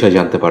একটা বিষয়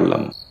জানতে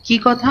পারলাম। কি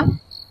কথা?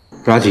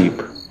 রাজীব,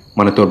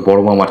 মানে তোর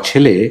বড় মামার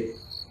ছেলে,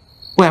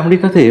 ও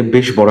আমেরিকাতে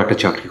বেশ বড় একটা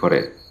চাকরি করে,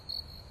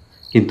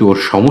 কিন্তু ওর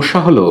সমস্যা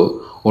হলো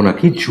ও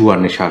নাকি জুয়ার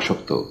নেশা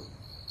আসক্ত।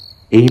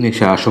 এই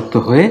নেশা আসক্ত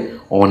হয়ে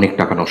অনেক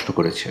টাকা নষ্ট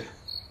করেছে।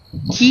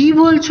 কি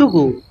বলছো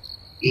গো?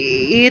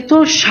 এ তো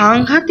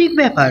সাংঘাতিক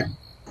ব্যাপার।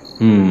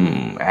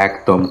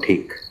 একদম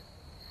ঠিক।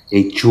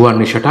 এই জুয়ার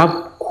নেশাটা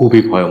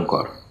খুবই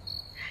ভয়ঙ্কর।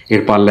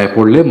 এর পাল্লায়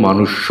পড়লে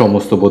মানুষ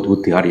সমস্ত বোধ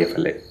বুদ্ধি হারিয়ে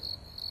ফেলে।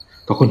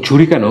 তখন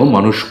চুরি কেন,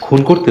 মানুষ খুন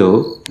করতেও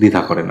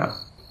দ্বিধা করে না।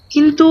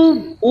 কিন্তু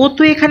ও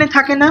তো এখানে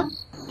থাকে না।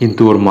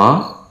 কিন্তু ওর মা,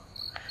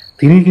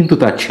 তিনি কিন্তু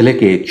তার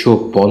ছেলেকে চোখ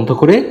বন্ধ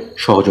করে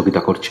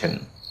সহযোগিতা করছেন,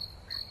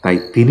 তাই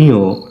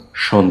তিনিও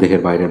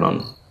সন্দেহের বাইরে নন।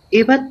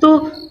 এবার তো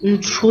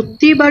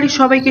সত্যি বাড়ির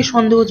সবাইকে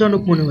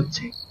সন্দেহজনক মনে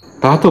হচ্ছে।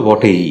 তা তো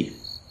বটেই।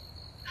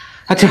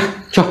 আচ্ছা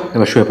চল,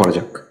 এবার শুয়ে পড়া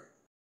যাক।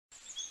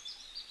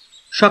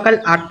 সকাল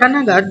 8টা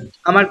নাগাদ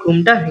আমার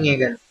ঘুমটা ভেঙে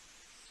গেল।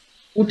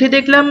 উঠে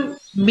দেখলাম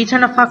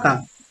বিছানা ফাঁকা।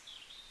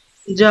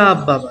 যা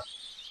বাবা,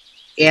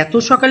 এত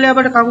সকালে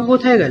আবার কাকু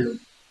কোথায় গেল?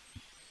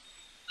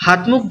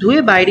 হাত মুখ ধুয়ে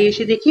বাইরে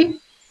এসে দেখি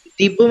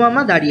দিব্য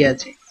মামা দাঁড়িয়ে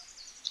আছে।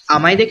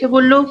 আমায় দেখে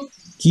বলল,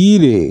 কি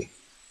রে,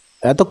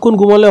 এতক্ষণ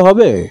ঘুমালে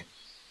হবে?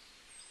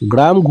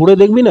 গ্রাম ঘুরে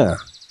দেখবি না?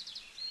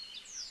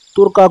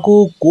 তোর কাকু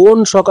কোন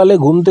সকালে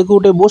ঘুম থেকে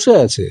উঠে বসে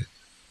আছে।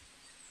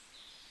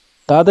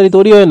 তাড়াতাড়ি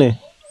তৈরি হয়ে নে,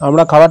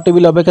 আমরা খাবার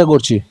টেবিল অপেক্ষা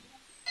করছি।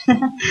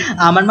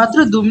 আমার মাত্র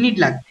 2 মিনিট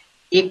লাগবে,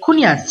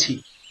 এক্ষুনি আসছি।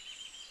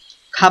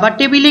 খাবার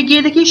টেবিলে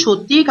গিয়ে দেখি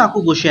সত্যিই কাকু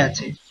বসে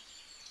আছে।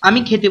 আমি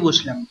খেতে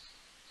বসলাম।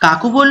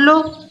 কাকু বলল,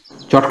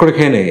 চট করে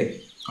খেয়ে নে,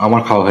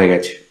 আমার খাওয়া হয়ে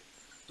গেছে।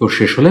 তোর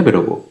শেষ হলে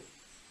বেরোবো।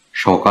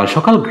 সকাল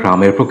সকাল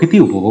গ্রামের প্রকৃতি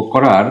উপভোগ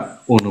করার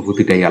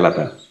অনুভূতিটাই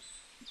আলাদা।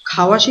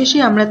 খাওয়া শেষে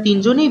আমরা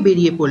 3জনেই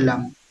বেরিয়ে পড়লাম।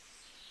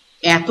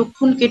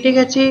 এতক্ষণ কেটে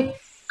গেছে,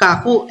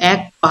 কাকু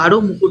একবারও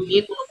মুকুট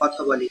নিয়ে কোনো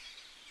কথা বলে।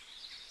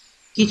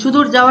 কিছু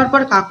দূর যাওয়ার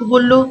পর কাকু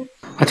বলল,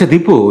 আচ্ছা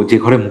দীপু, যে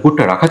ঘরে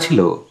মুকুটটা রাখা ছিল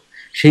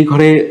সেই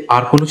ঘরে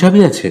আর কোনো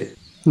চাবি আছে?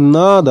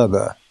 না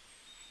দাদা,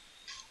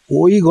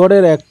 ওই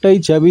ঘরের একটাই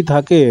চাবি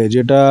থাকে,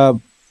 যেটা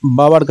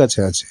বাবার কাছে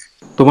আছে।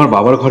 তোমার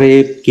বাবার ঘরে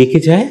কে কে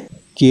যায়?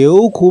 কেউ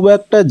খুব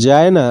একটা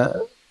যায় না,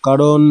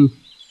 কারণ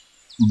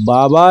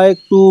বাবা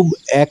একটু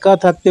একা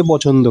থাকতে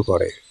পছন্দ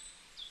করে।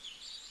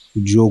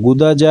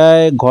 যোগুদা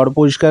যায় ঘর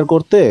পরিষ্কার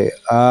করতে,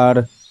 আর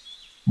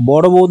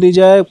বড় বৌদি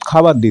যায়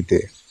খাবার দিতে,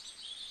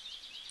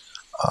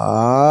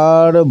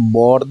 আর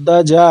বড়দা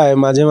যায়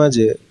মাঝে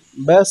মাঝে।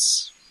 ব্যাস,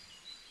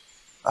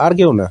 আর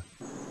কেউ না।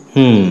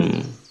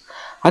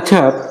 আচ্ছা,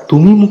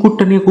 তুমি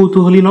মুকুটটা নিয়ে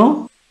কৌতূহলী নও?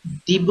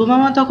 দিব্য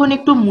মামা তখন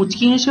একটু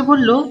মুচকি হেসে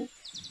বলল,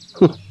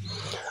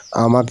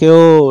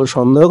 আমাকেও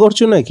সন্দেহ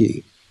করছো নাকি?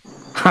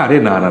 আরে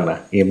না না না,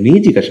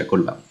 এমনিই জিজ্ঞাসা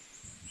করলাম।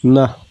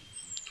 না,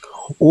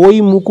 ওই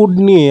মুকুট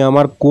নিয়ে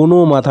আমার কোনো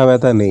মাথা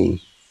ব্যথা নেই,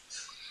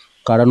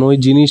 কারণ ওই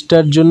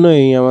জিনিসটার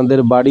জন্যই আমাদের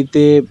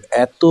বাড়িতে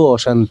এত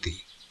অশান্তি।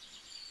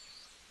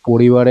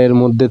 পরিবারের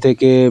মধ্যে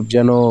থেকে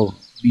যেন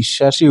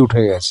বিশ্বাসই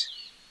উঠে গেছে,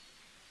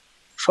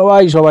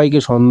 সবাই সবাইকে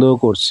সন্দেহ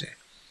করছে।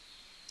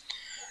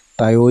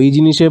 তাই ওই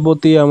জিনিসের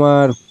প্রতি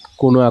আমার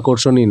কোনো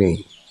আকর্ষণই নেই।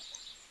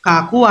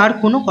 কাকু আর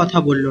কোনো কথা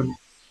বলল না।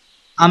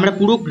 আমরা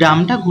পুরো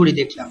গ্রামটা ঘুরে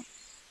দেখলাম।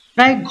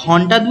 প্রায়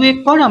ঘন্টা দুয়েক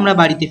পর আমরা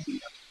বাড়িতে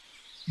ফিরলাম।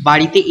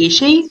 বাড়িতে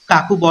এসেই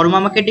কাকু বড়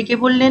মামাকে ডেকে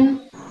বললেন,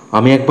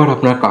 আমি একবার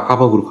আপনার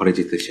কাকাবাবুর ঘরে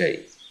যেতে চাই।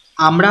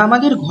 আমরা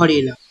আমাদের ঘরে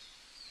এলাম।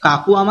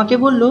 কাকু আমাকে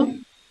বলল,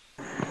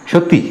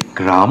 সত্যি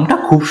গ্রামটা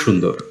খুব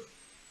সুন্দর,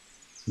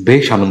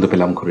 বেশ আনন্দ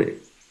পেলাম ঘুরে।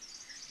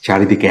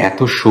 চারিদিকে এত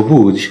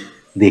সবুজ,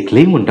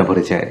 দেখলেই মনটা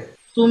ভরে যায়।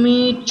 তুমি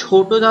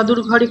ছোট দাদুর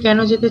ঘরে কেন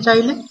যেতে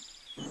চাইলে?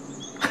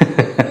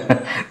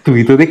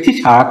 তুই তো দেখছি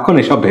সারাক্ষণ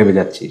এসব ভেবে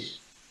যাচ্ছিস।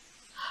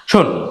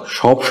 শোন,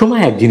 সব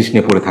সময় এক জিনিস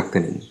নিয়ে পড়ে থাকতে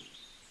নেই।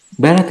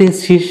 বেড়াতে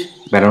এসছিস,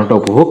 বেড়ানোটা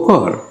উপভোগ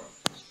কর।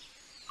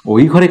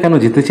 ওই ঘরে কেন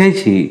যেতে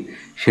চাইছি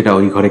সেটা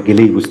ওই ঘরে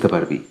গেলেই বুঝতে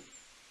পারবি।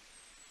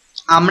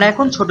 আমরা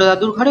এখন ছোট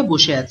দাদুর ঘরে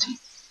বসে আছি।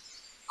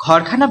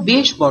 ঘরখানা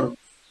বেশ বড়।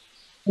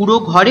 পুরো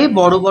ঘরে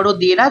বড় বড়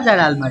দেরাজ আর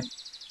আলমারি।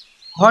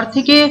 ঘর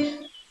থেকে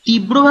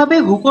তীব্রভাবে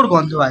হুঁকোর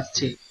গন্ধ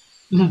আসছে।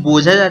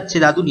 বোঝা যাচ্ছে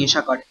দাদু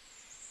নেশা করে।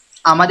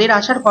 আমাদের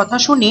আসার কথা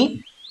শুনে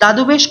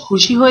দাদু বেশ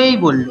খুশি হয়েই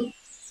বলল,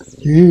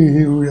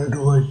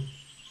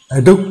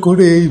 এতক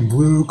করে এই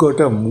বুড়োর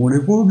কথা মনে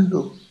পড়লো।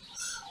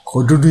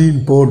 কতদিন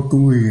পর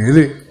তুমি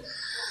এলে,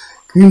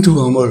 কিন্তু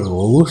আমার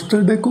অবস্থা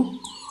দেখো,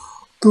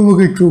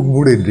 তোমাকে চোখ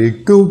মুড়ে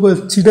দেখতেও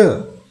পাচ্ছি না,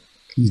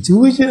 কিছু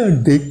যে আর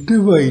দেখতে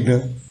পাই না।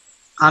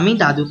 আমি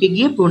দাদুকে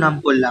গিয়ে প্রণাম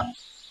করলাম।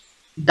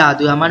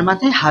 দাদু আমার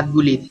মাথায় হাত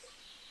বুলিয়ে দিল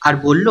আর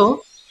বলল,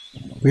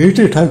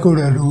 বেঁচে থাকো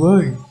রানু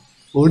ভাই,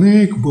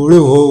 অনেক বড়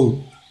হও।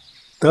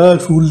 তা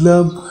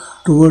শুনলাম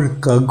তোমার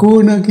কাকুও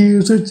নাকি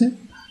এসেছে,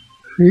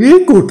 সে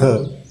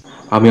কোথায়?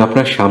 আমি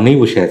আপনার সামনেই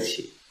বসে আছি।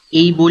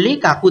 এই বলে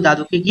কাকু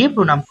দাদুকে গিয়ে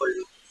প্রণাম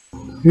করলো।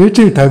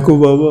 বেঁচে থাকো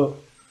বাবা।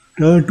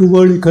 তা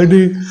তোমার এখানে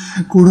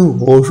কোনো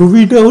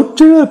অসুবিধা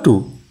হচ্ছে না তো?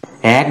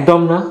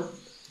 একদম না,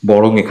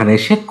 বরং এখানে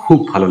এসে খুব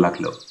ভালো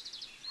লাগলো।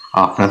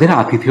 আপনাদের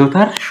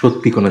আতিথেয়তার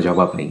সত্যি কোনো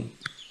জবাব নেই।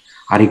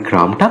 আর এই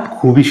গ্রামটা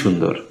খুবই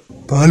সুন্দর।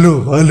 ভালো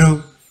ভালো,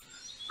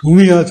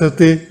 তুমি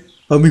আসাতে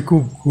আমি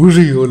খুব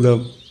খুশি হলাম।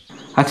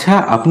 আচ্ছা,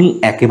 আপনি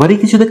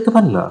একেবারেই কিছু দেখতে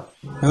পান না?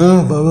 হ্যাঁ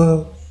বাবা,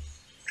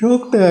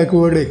 চোখটা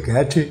একেবারে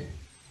গেছে,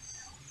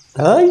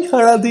 তাই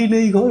সারাদিন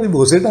এই ঘরে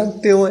বসে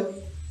থাকতে হয়।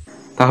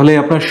 তাহলে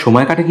আপনার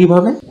সময় কাটে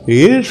কিভাবে?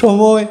 এর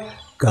সময়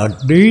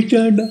কাটতেই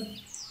চায় না।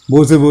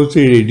 বসে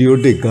বসে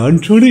রেডিওতে গান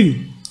শুনি,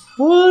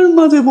 আর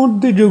মাঝে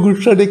মধ্যে যোগুর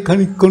সাথে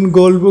খানিকক্ষণ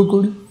গল্প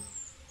করি,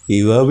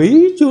 এভাবেই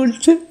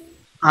চলছে।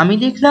 আমি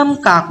দেখলাম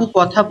কাকু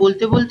কথা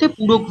বলতে বলতে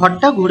পুরো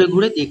ঘরটা ঘুরে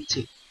ঘুরে দেখছে।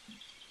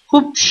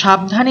 খুব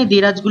সাবধানে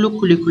দেরাজগুলো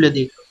খুলে খুলে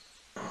দেখল।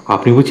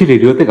 আপনি বুঝি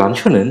রেডিওতে গান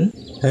শোনেন?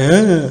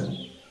 হ্যাঁ,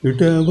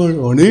 এটা আমার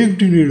অনেক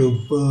দিনের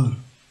অভ্যাস।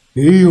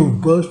 এই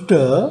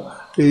অভ্যাসটা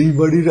এই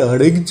বাড়ির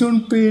আরেকজন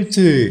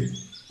পেয়েছে।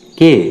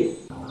 কে?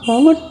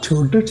 আমার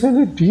ছোট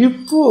ছেলে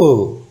দিব্য।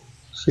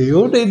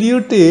 সেও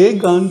রেডিওতে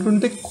গান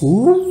শুনতে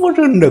খুব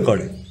পছন্দ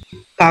করে।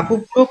 কাকু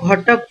পুরো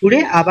ঘরটা ঘুরে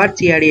আবার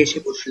চেয়ারে এসে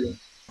বসলো।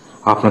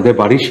 আপনাদের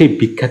বাড়ির সেই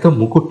বিখ্যাত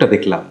মুকুটটা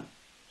দেখলাম,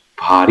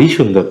 ভারী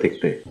সুন্দর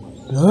দেখতে।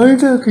 তাই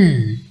নাকি?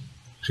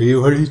 সে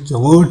ভারী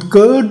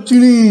চমৎকার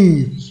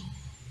জিনিস।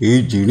 এই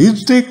জিনিস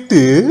দেখতে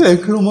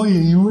একসময়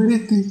এই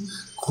বাড়িতে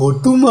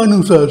কত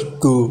মানুষ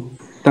আসতো।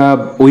 তা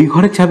ওই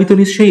ঘরের চাবি তো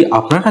নিশ্চয়ই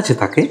আপনার কাছে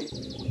থাকে?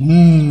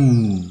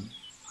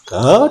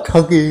 তা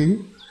থাকে।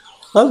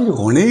 আমি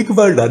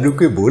অনেকবার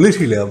দাদুকে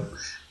বলেছিলাম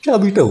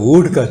চাবিটা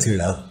ওর কাছে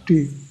রাখতে।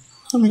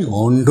 আমি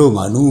অন্ধ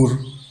মানুষ,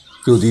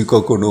 যদি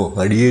কখনো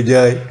হারিয়ে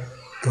যায়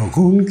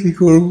তখন কি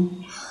করব?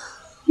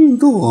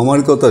 কিন্তু আমার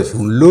কথা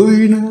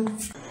শুনলই না।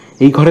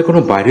 এই ঘরে কোনো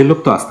বাইরের লোক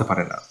তো আসতে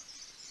পারে না,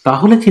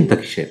 তাহলে চিন্তা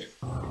কিসের?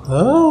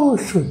 তা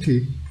অবশ্য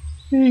ঠিক,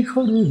 এই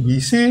ঘরে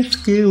বিশেষ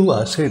কেউ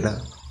আসে না।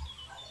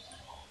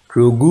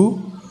 রঘু,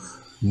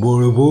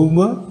 বড়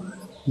বৌমা,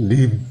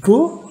 দিব্য,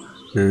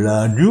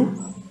 রাজু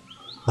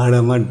আর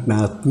আমার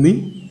নাতনি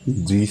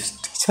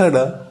দৃষ্টি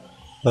ছাড়া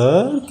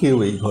আর কেউ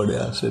এই ঘরে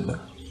আসে না।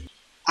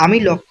 আমি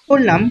লক্ষ্য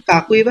করলাম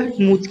কাকু এবার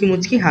মুচকি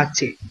মুচকি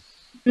হাসছে।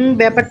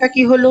 ব্যাপারটা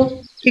কি হলো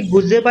ঠিক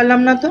বুঝতে পারলাম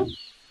না তো।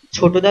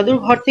 ছোট দাদুর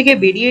ঘর থেকে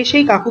বেরিয়ে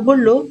এসেই কাকু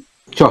বলল,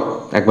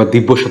 একবার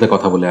দিব্যর সাথে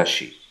কথা বলে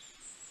আসি,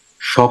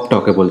 সবটা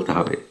ওকে বলতে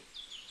হবে।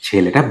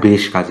 ছেলেটা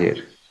বেশ কাজের।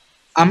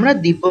 আমরা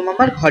দিব্য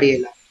মামার ঘরে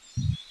এলাম।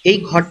 এই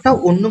ঘরটা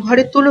অন্য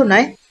ঘরের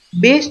তুলনায়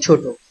বেশ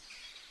ছোট।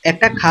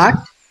 একটা খাট,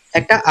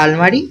 একটা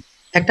আলমারি,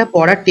 একটা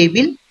পড়ার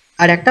টেবিল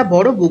আর একটা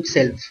বড় বুক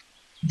সেলফ,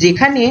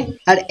 যেখানে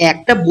আর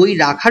একটা বই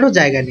রাখারও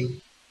জায়গা নেই।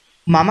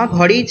 মামা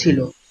ঘরেই ছিল।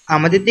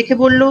 আমাদের দেখে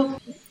বলল,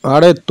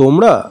 আরে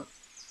তোমরা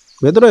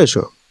ভেতরে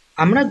এসো।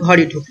 আমরা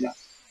ঘরে ঢুকলাম।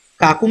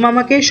 কাকু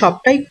মামাকে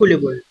সবটাই খুলে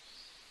বলল।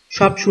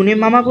 সব শুনে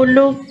মামা বলল,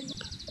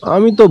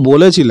 আমি তো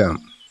বলেছিলাম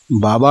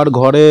বাবার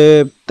ঘরে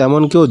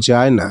তেমন কেউ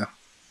যায় না।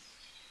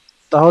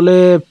 তাহলে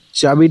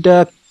চাবিটা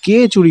কে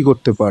চুরি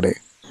করতে পারে?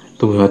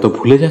 তুমি হয়তো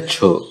ভুলে যাচ্ছ,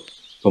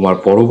 তোমার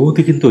বড়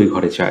বৌদি কিন্তু ওই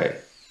ঘরে যায়,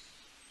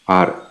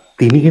 আর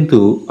তিনি কিন্তু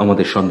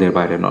আমাদের সন্দেহের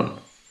বাইরে নন।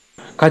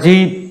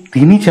 কাজেই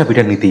তিনি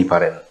চাবিটা নিতেই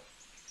পারেন।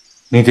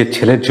 নিজের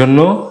ছেলের জন্য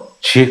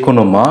যে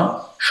কোনো মা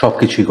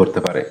সবকিছুই করতে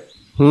পারে।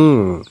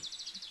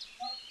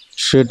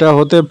 সেটা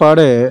হতে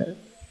পারে।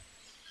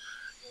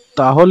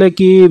 তাহলে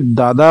কি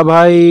দাদা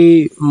ভাই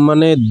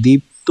মানে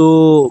দীপ্ত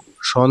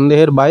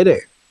সন্দেহের বাইরে?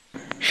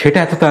 সেটা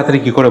এত তাড়াতাড়ি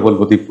কি করে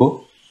বলবো দিব্য?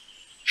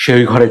 সে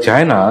ওই ঘরে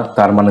যায় না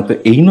তার মানে তো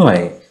এই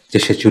নয় যে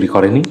সে চুরি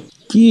করেনি।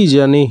 কি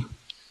জানি,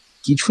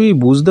 কিছুই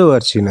বুঝতে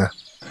পারছি না।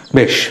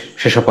 বেশ,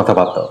 সেসব কথা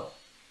বাদ দাও।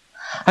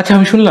 আচ্ছা,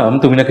 আমি শুনলাম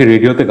তুমি নাকি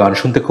রেডিওতে গান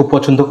শুনতে খুব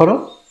পছন্দ করো,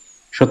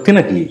 সত্যি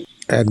নাকি?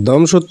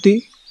 একদম সত্যি।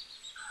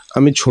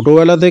 আমি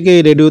ছোটবেলা থেকে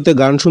রেডিওতে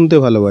গান শুনতে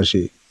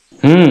ভালোবাসি।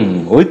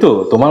 ওই তো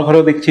তোমার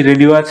ঘরেও দেখছি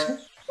রেডিও আছে।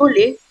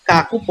 বলে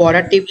কাকু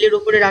পড়ার টেবিলের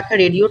উপরে রাখা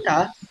রেডিওটা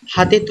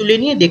হাতে তুলে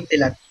নিয়ে দেখতে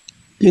লাগলো।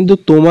 কিন্তু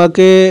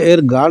তোমাকে এর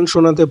গান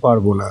শোনাতে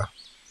পারবো না।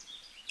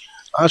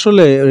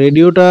 আসলে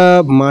রেডিওটা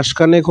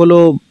মাসখানেক হলো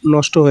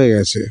নষ্ট হয়ে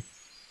গেছে,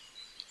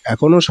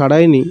 এখনো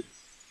সারাইনি।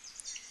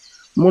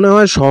 মনে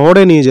হয়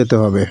শহরে নিয়ে যেতে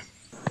হবে।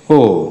 ও,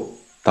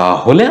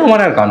 তাহলে আমার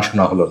আর গান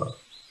শোনা হলো না।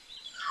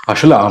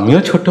 আসলে আমিও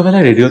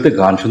ছোট্টবেলায় রেডিওতে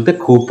গান শুনতে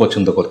খুব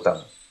পছন্দ করতাম,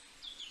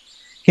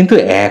 কিন্তু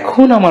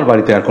এখন আমার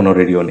বাড়িতে আর কোনো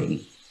রেডিও নেই,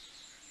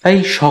 তাই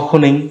শখও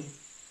নেই।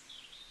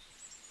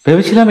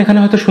 ভেবেছিলাম এখানে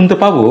হয়তো শুনতে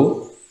পাবো,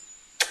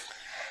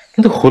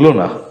 কিন্তু হলো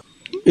না।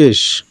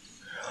 ইস,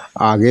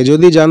 আগে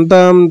যদি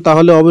জানতাম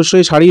তাহলে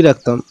অবশ্যই সারিয়ে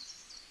রাখতাম।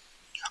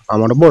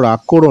 আমার ওপর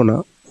রাগ করো না।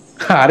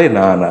 আরে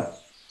না না।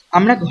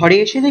 আমরা ঘরে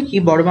এসে দেখি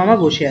বড় মামা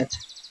বসে আছে।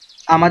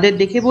 আমাদের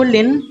দেখে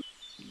বললেন,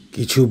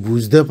 কিছু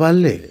বুঝতে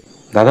পারলে?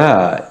 দাদা,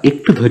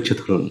 একটু ধৈর্য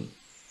ধরুন,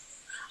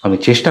 আমি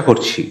চেষ্টা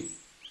করছি।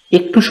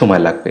 একটু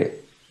সময় লাগবে,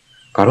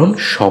 কারণ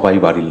সবাই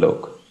বাড়ির লোক,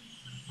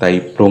 তাই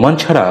প্রমাণ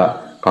ছাড়া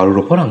কারোর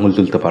ওপর আঙুল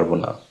তুলতে পারবো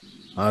না।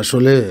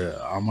 আসলে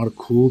আমার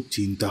খুব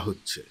চিন্তা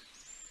হচ্ছে।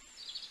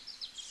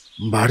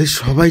 বাড়ির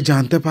সবাই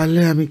জানতে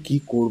পারলে আমি কি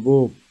করব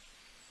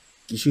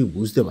কিছুই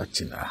বুঝতে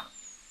পারছি না।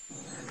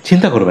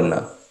 চিন্তা করবেন না,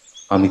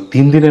 আমি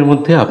 3 দিনের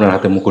মধ্যে আপনার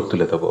হাতে মুকুট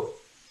তুলে দেবো,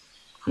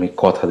 আমি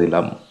কথা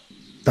দিলাম।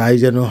 তাই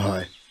যেন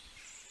হয়।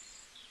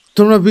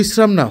 তোমরা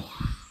বিশ্রাম নাও,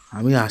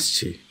 আমি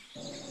আসছি।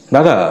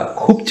 দাদা,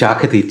 খুব চা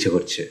খেতে ইচ্ছে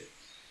করছে,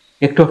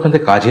 একটু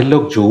আপনাদের কাজের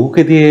লোক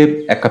জৌকে দিয়ে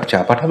 1 কাপ চা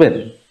পাঠাবেন?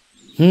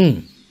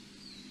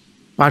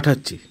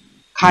 পাঠাচ্ছি।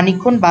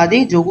 খানিকক্ষণ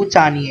বাদেই যোগু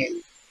চা নিয়ে এলো।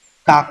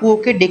 কাকু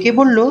ওকে ডেকে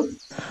বলল,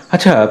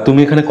 আচ্ছা, তুমি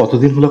এখানে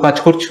কতদিন হলো কাজ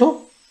করছো?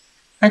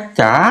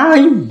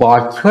 তাই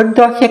বছর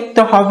 10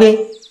 তো হবে।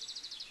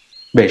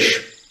 বেশ,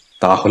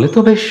 তাহলে তো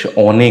বেশ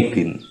অনেক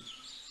দিন।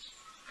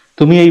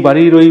 তুমি এই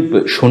বাড়ির ওই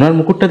সোনার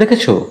মুকুটটা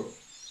দেখেছো?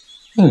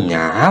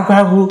 না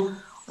বাবু,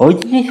 ওই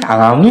জিনিস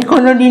আমি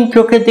কোনোদিন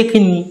চোখে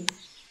দেখিনি,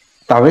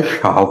 তবে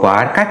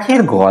সবার কাছে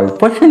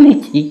গল্প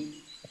শুনেছি।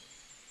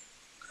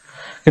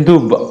 কিন্তু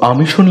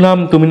আমি শুনলাম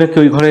তুমি নাকি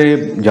ওই ঘরে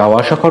যাওয়া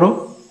আসা করো।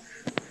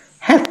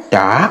 হ্যাঁ,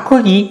 তা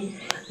করি।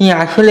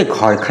 আসলে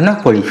ঘরখানা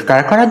পরিষ্কার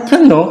করার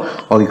জন্য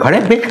ওই ঘরে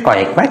বেশ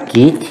কয়েকবার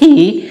গেছি,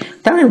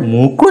 তবে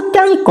মুকুটটা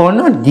আমি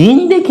কোনো দিন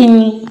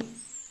দেখিনি।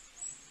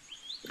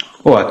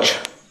 ও আচ্ছা,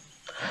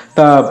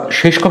 তা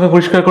শেষ কবে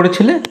পরিষ্কার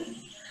করেছিলে?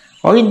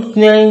 ওই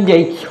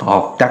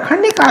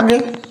সপ্তাহখানেক আগে।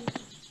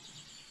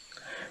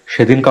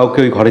 সেদিন কাউকে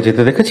ওই ঘরে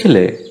যেতে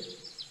দেখেছিলে?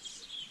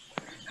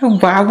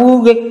 বাবু,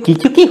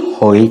 কিছু কি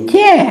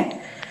হয়েছে?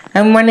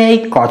 মানে এই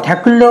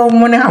কথাগুলো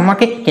মানে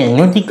আমাকে কেন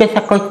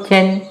জিজ্ঞাসা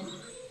করছেন?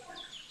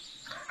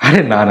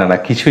 আরে না না না,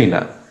 কিছুই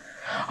না।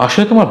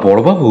 আসলে তোমার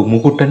বড়বাবু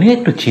মুকুটটা নিয়ে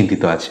একটু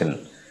চিন্তিত আছেন,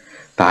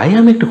 তাই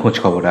আমি একটু খোঁজ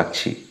খবর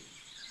রাখছি।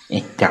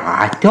 তা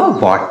তো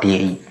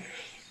বটেই,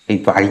 এই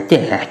বাড়িতে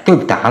এত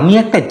দামি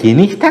একটা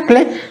জিনিস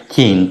থাকলে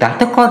চিন্তা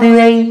তো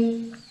করবেই।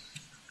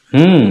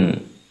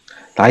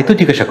 তাই তো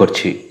জিজ্ঞাসা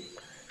করছি,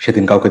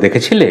 সেদিন কাউকে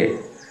দেখেছিলে?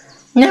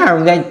 না,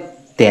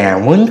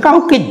 তেমন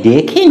কাউকে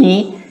দেখিনি।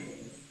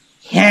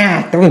 হ্যাঁ,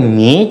 তবে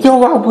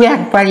মেজবাবু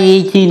একবার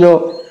এসেছিল।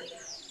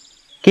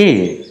 কে,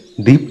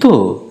 দীপ্ত?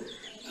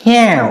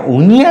 হ্যাঁ,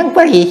 উনি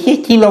একবার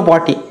এসেছিল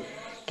বটে,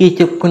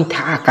 কিছুক্ষণ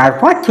থাকার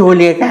পর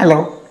চলে গেল।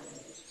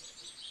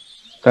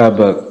 তা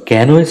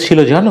কেন এসেছিল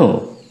জানো?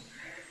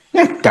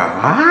 না, তা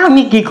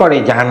আমি কি করে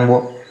জানবো?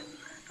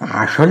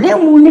 আসলে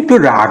উনি একটু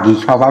রাগী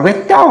স্বভাবের,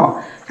 তো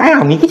তাই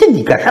আমি কিছু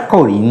জিজ্ঞাসা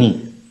করিনি।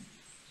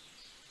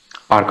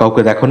 আর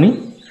কাউকে দেখোনি?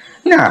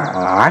 না,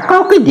 আর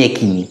কাউকে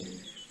দেখিনি।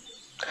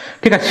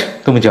 ঠিক আছে,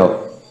 তুমি যাও।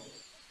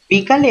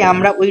 বিকালে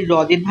আমরা ওই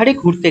হ্রদের ধারে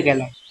ঘুরতে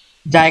গেলাম।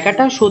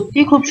 জায়গাটা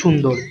সত্যিই খুব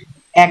সুন্দর,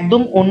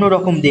 একদম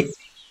অন্যরকম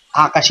দেখতে।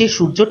 আকাশের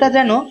সূর্যটা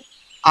যেন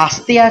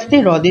আস্তে আস্তে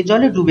হ্রদের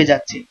জলে ডুবে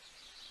যাচ্ছে,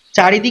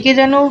 চারিদিকে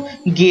যেন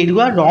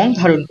গেরুয়া রং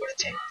ধারণ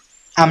করেছে।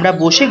 আমরা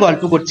বসে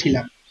গল্প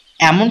করছিলাম,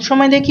 এমন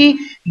সময় দেখি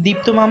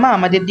দীপ্ত মামা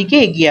আমাদের দিকে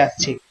এগিয়ে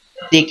আসছে।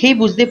 দেখেই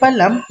বুঝতে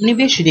পারলাম উনি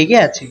বেশ রেগে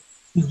আছে।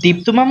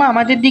 দীপ্ত মামা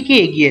আমাদের দিকে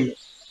এগিয়ে এলো।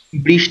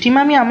 বৃষ্টি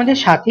মামি আমাদের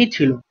সাথেই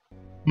ছিল।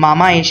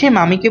 মামা এসে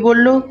মামিকে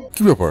বলল,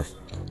 কি ব্যাপার,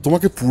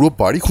 তোমাকে পুরো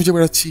বাড়ি খুঁজে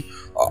বেড়াচ্ছি,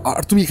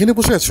 আর তুমি এখানে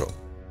বসে আছো?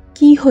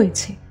 কি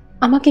হয়েছে?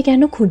 আমাকে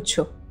কেন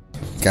খুঁজছো?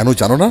 কেন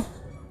জানো না?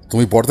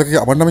 তুমি বর্দাকে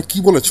আমার নামে কি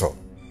বলেছ?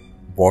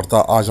 বর্দা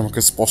আজ আমাকে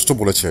স্পষ্ট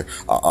বলেছে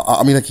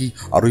আমি নাকি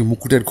আর ওই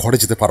মুকুটের ঘরে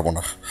যেতে পারবো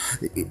না।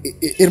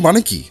 এর মানে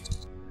কি?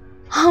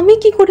 আমি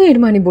কি করে এর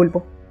মানে বলবো?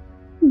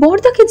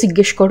 বর্দাকে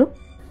জিজ্ঞেস করো।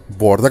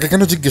 বর্দাকে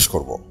কেন জিজ্ঞেস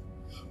করব?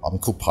 আমি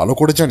খুব ভালো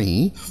করে জানি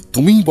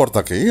তুমিই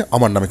বর্দাকে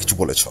আমার নামে কিছু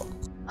বলেছ।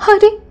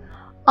 আরে,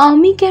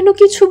 আমি কেন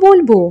কিছু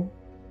বলবো?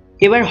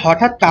 এবার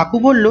হঠাৎ কাকু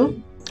বলল,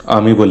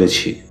 আমি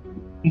বলেছি।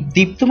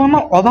 দীপ্ত মামা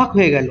অবাক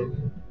হয়ে গেল।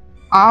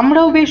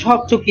 আমরাও বেশ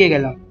হকচকিয়ে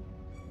গেলাম।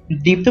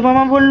 দীপ্ত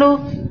মামা বলল,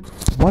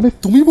 মানে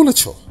তুমি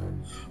বলেছ?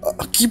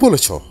 কি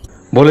বলেছ?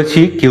 বলেছি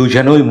কেউ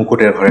যেন ওই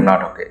মুকুটের ঘরে না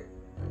ঢোকে,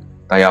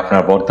 তাই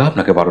আপনার বর্দা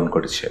আপনাকে বারণ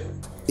করেছে।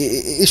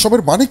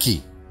 এসবের মানে কি?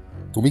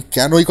 তুমি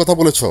কেন এই কথা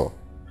বলেছ?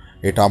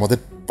 এটা আমাদের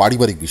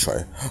পারিবারিক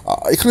বিষয়,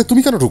 এখানে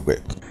তুমি কেন ঢুকবে?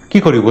 কি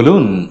করি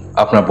বলুন,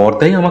 আপনার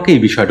বর্দাই আমাকে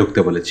এই বিষয়ে ঢুকতে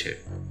বলেছে,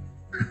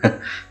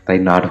 তাই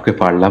না ঢুকে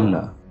পারলাম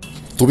না।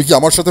 তুমি কি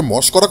আমার সাথে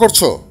মশকরা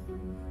করছো?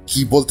 কি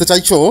বলতে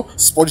চাইছো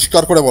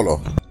পরিষ্কার করে বলো।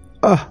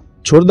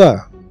 ছোটদা,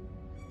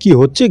 কি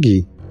হচ্ছে কি?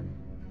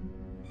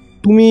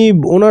 তুমি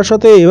ওনার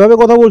সাথে এভাবে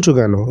কথা বলছো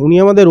কেন? উনি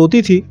আমাদের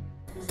অতিথি।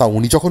 তা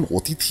উনি যখন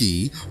অতিথি,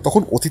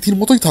 তখন অতিথির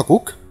মতোই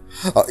থাকুক।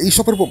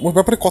 এইসবের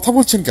ব্যাপারে কথা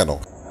বলছেন কেন?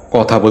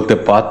 কথা বলতে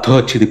বাধ্য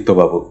হচ্ছি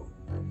দীপ্তবাবু,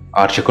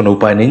 আর সে কোনো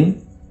উপায় নেই।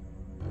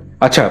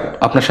 আচ্ছা,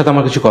 আপনার সাথে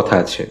আমার কিছু কথা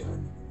আছে,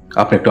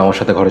 আপনি একটু আমার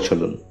সাথে ঘরে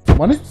চলুন।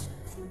 মানে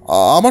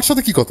আমার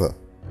সাথে কি কথা?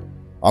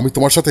 আমি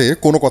তোমার সাথে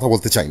কোনো কথা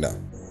বলতে চাই না।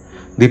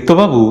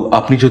 দীপ্তবাবু,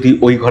 আপনি যদি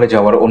ওই ঘরে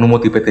যাওয়ার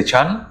অনুমতি পেতে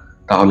চান,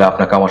 তাহলে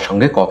আপনাকে আমার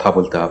সঙ্গে কথা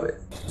বলতে হবে।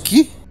 কি?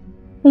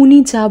 উনি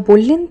যা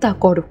বললেন তা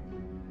করো,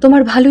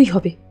 তোমার ভালোই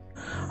হবে।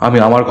 আমি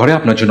আমার ঘরে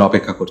আপনার জন্য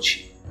অপেক্ষা করছি,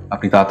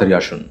 আপনি তাড়াতাড়ি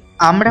আসুন।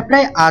 আমরা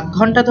প্রায় 8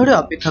 ঘন্টা ধরে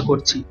অপেক্ষা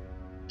করছি,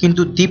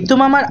 কিন্তু দীপ্ত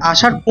মামার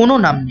আসার কোনো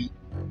নাম নেই।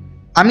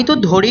 আমি তো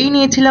ধরেই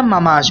নিয়েছিলাম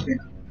মামা আসবে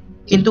না,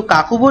 কিন্তু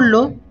কাকু বলল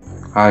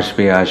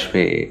আসবে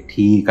আসবে,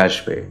 ঠিক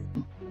আসবে।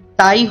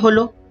 তাই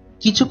হলো।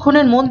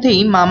 কিছুক্ষণের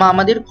মধ্যেই মামা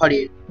আমাদের ঘরে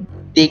এলো।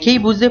 দেখেই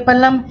বুঝতে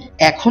পারলাম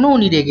এখনো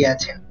উনি রেগে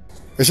আছেন।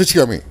 এসেছি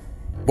আমি,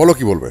 বলো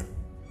কি বলবে।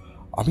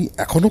 আমি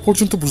এখনো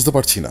পর্যন্ত বুঝতে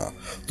পারছি না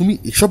তুমি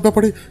এসব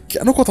ব্যাপারে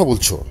কেন কথা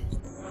বলছো।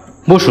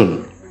 বসুন,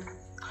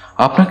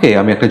 আপনাকে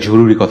আমি একটা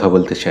জরুরি কথা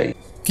বলতে চাই।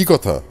 কি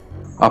কথা?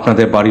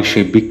 আপনাদের বাড়ির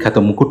সেই বিখ্যাত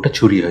মুকুটটা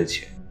চুরি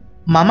হয়েছে।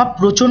 মামা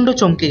প্রচন্ড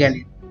চমকে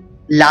গেলেন,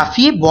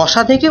 লাফিয়ে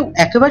বসা থেকে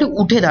একেবারে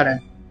উঠে দাঁড়ান।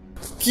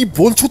 কি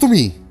বলছো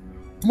তুমি?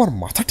 তোমার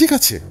মাথা ঠিক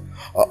আছে?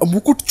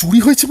 মুকুট চুরি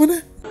হয়েছে মানে?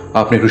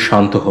 আপনি একটু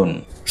শান্ত হন।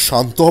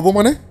 শান্ত হব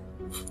মানে?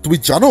 তুমি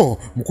জানো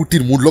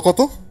মুকুটটির মূল্য কত?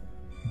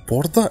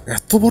 বর্দা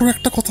এত বড়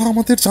একটা কথা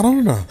আমাদের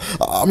জানালো না।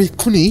 আমি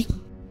এক্ষুনি।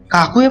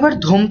 কাকু এবার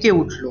ধমকে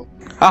উঠল।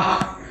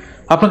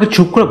 আপনাকে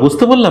চুপ করে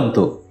বসতে বললাম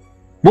তো,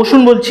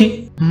 বসুন বলছি।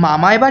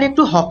 মামা এবার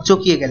একটু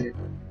হকচকিয়ে গেলেন,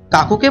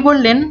 কাকুকে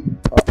বললেন,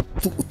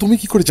 তুমি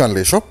কি করে জানলে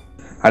এসব?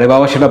 আরে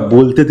বাবা, সেটা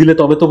বলতে দিলে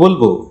তবে তো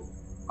বলবো,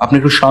 আপনি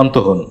একটু শান্ত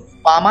হন।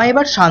 মামা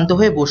এবার শান্ত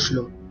হয়ে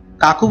বসলো।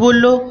 কাকু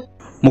বলল,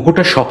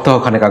 মুকুটটা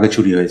সপ্তাহখানেক আগে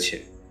চুরি হয়েছে।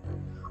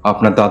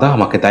 আপনার দাদা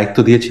আমাকে দায়িত্ব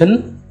দিয়েছেন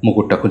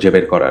মুকুটটা খুঁজে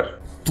বের করার।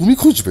 তুমি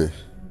খুঁজবে?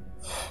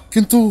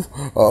 কিন্তু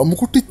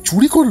মুকুটটি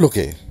চুরি করলো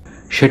কে?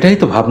 সেটাই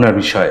তো ভাবনার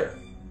বিষয়।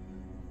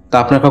 তা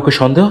আপনার কাউকে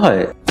সন্দেহ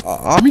হয়?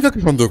 আমি কাকে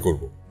সন্দেহ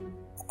করব?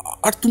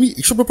 আর তুমি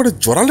এসব ব্যাপারে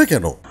জড়ালে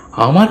কেন?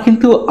 আমার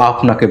কিন্তু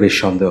আপনাকে বেশ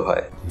সন্দেহ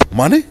হয়।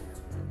 মানে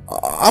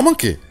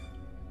আমাকে?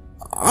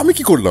 আমি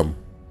কি করলাম?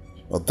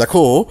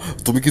 দেখো,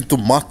 তুমি কিন্তু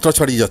মাত্রা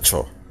ছাড়িয়ে যাচ্ছ।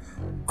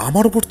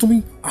 আমার উপর তুমি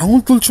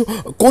আঙুল তুলছো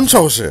কোন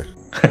সাহসে?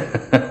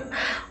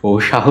 ও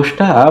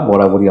সাহসটা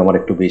বরাবরই আমার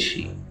একটু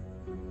বেশি,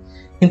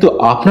 কিন্তু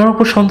আপনার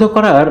উপর সন্দেহ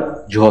করার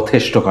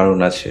যথেষ্ট কারণ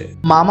আছে।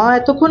 মামা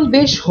এতক্ষণ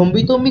বেশ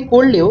হম্বিতম্বি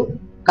করলেও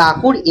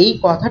কাকুর এই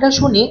কথাটা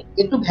শুনে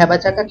একটু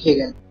ভ্যাবাচাকা খেয়ে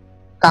গেল।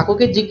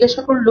 কাকুকে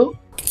জিজ্ঞাসা করলো,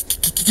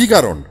 কি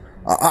কারণ?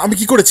 আমি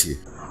কি করেছি?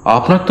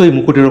 আপনার তো এই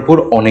মুকুটের ওপর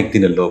অনেক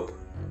দিনের লোভ।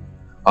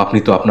 আপনি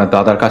তো আপনার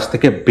দাদার কাছ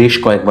থেকে বেশ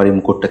কয়েকবার এই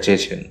মুকুটটা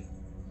চেয়েছেন,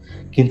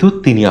 কিন্তু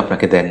তিনি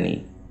আপনাকে দেননি।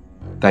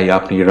 তাই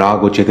আপনি রাগ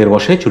ও জেদের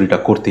বশে চুরিটা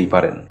করতেই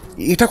পারেন।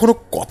 এটা কোনো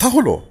কথা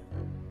হলো?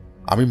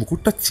 আমি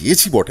মুকুটটা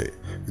চেয়েছি বটে,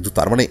 কিন্তু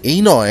তার মানে এই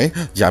নয়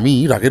যে আমি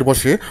রাগের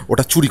বশে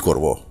ওটা চুরি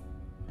করব।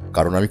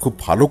 কারণ আমি খুব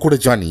ভালো করে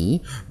জানি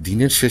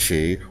দিনের শেষে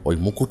ওই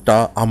মুকুটটা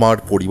আমার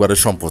পরিবারের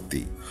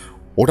সম্পত্তি,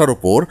 ওটার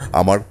ওপর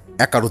আমার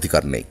একার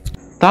অধিকার নেই।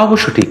 তা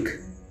অবশ্য ঠিক,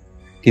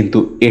 কিন্তু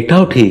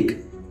এটাও ঠিক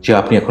যে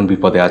আপনি এখন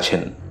বিপদে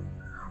আছেন।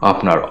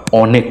 আপনার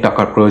অনেক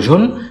টাকার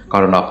প্রয়োজন,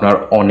 কারণ আপনার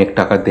অনেক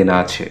টাকার দেনা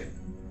আছে,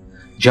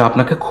 যা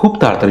আপনাকে খুব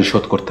তাড়াতাড়ি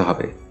শোধ করতে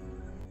হবে।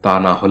 তা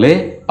না হলে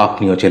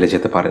আপনিও জেলে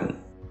যেতে পারেন।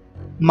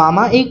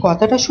 মামা এই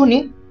কথাটা শুনে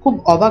খুব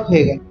অবাক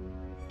হয়ে গেল,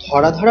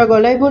 ধরা ধরা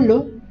গলায় বলল,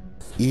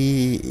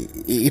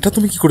 এটা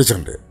তুমি কি করে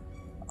জানলে?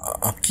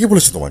 কে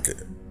বলেছে তোমাকে?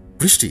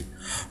 বৃষ্টি?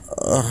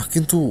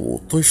 কিন্তু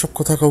তো এসব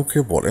কথা কাউকে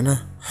বলে না।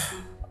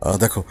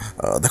 দেখো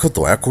দেখো,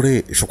 দয়া করে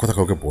এসব কথা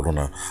কাউকে বলো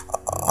না।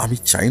 আমি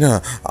চাই না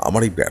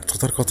আমার এই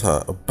ব্যর্থতার কথা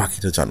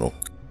বাকিরা জানুক।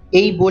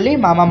 এই বলে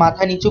মামা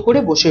মাথা নিচু করে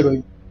বসে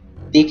রইল।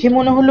 দেখে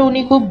মনে হলো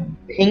উনি খুব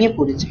ভেঙে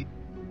পড়েছে।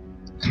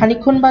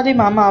 খানিকক্ষণ বাদে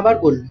মামা আবার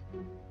বলল,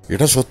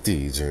 এটা সত্যি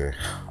যে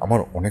আমার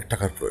অনেক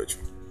টাকার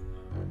প্রয়োজন,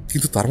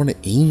 কিন্তু তার মানে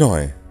এই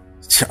নয়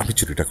যে আমি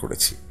চুরিটা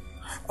করেছি।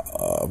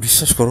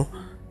 বিশ্বাস করো,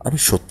 আমি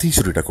সত্যিই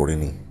চুরিটা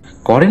করিনি।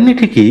 করেননি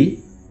ঠিকই,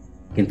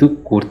 কিন্তু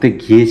করতে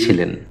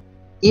গিয়েছিলেন।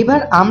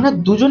 এবার আমরা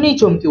দুজনেই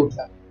চমকে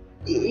উঠলাম।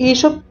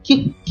 এসব কি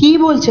কি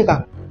বলছে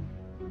কাকু?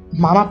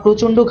 মামা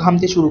প্রচন্ড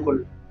ঘামতে শুরু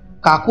করলো।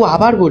 কাকু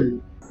আবার বলল,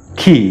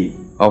 কি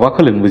অবাক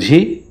হলেন বুঝি?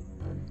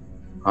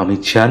 আমি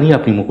জানি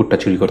আপনি মুকুটটা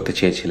চুরি করতে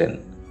চেয়েছিলেন,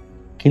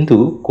 কিন্তু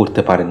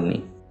করতে পারেননি।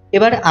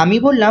 এবার আমি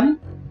বললাম,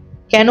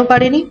 কেন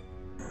পারেনি?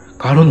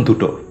 কারণ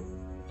দুটো।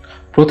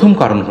 প্রথম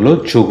কারণ হলো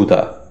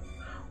যোগুদা।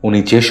 উনি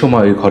যে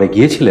সময় ওই ঘরে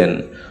গিয়েছিলেন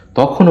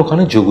তখন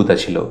ওখানে যোগুদা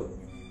ছিল,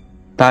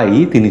 তাই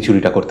তিনি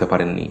চুরিটা করতে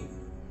পারেননি।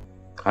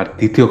 আর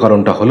দ্বিতীয়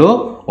কারণটা হলো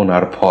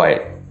ওনার ভয়,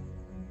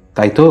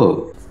 তাই তো?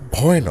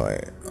 ভয় নয়,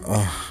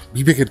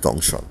 বিবেকের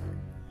দংশন।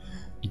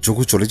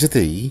 যোগু চলে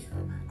যেতেই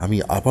আমি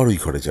আবার ওই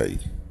ঘরে যাই,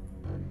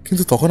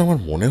 কিন্তু তখন আমার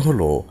মনে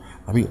হলো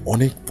আমি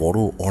অনেক বড়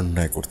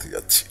অন্যায় করতে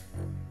যাচ্ছি,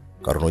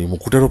 কারণ ওই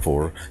মুকুটের ওপর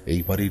এই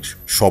বাড়ির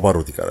সবার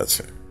অধিকার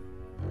আছে।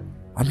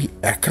 আমি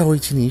একা ওই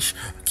জিনিস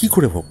কি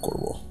করে ভোগ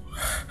করব?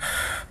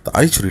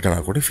 তাই চুরিটা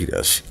না করে ফিরে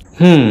আসি।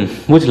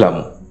 বুঝলাম।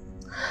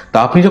 তা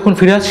আপনি যখন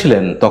ফিরে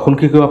আসছিলেন তখন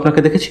কি কেউ আপনাকে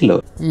দেখেছিল?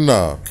 না,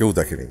 কেউ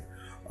দেখেনি।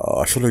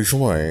 আসলে ওই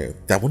সময়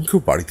তেমন কেউ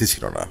বাড়িতে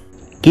ছিল না।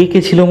 কে কে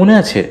ছিল মনে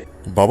আছে?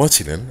 বাবা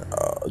ছিলেন,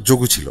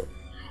 যোগু ছিল,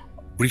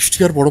 বৃষ্টি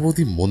আর বড়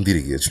বৌদি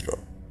মন্দিরে গিয়েছিল,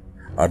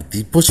 আর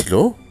দিব্য ছিল,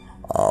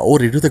 ও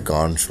রেডিওতে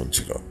গান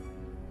শুনছিল,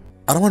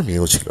 আর আমার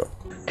মেয়েও ছিল।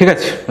 ঠিক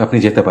আছে, আপনি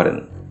যেতে পারেন।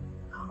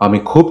 আমি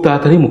খুব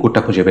তাড়াতাড়ি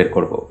মুকুটটা খুঁজে বের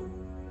করব।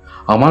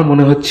 আমার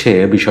মনে হচ্ছে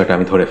বিষয়টা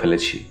আমি ধরে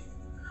ফেলেছি,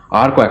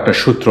 আর কয়েকটা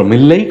সূত্র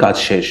মিললেই কাজ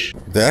শেষ।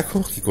 দেখো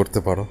কি করতে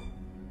পারো,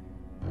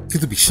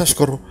 কিন্তু বিশ্বাস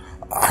করো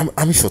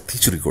আমি সত্যি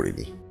চুরি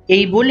করিনি।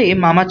 এই বলে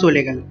মামা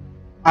চলে গেল।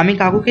 আমি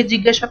কাকুকে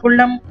জিজ্ঞাসা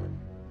করলাম,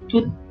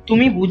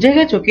 তুমি বুঝে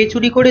গেছো কে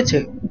চুরি করেছে?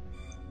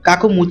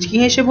 কাকু মুচকি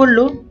হেসে বলল,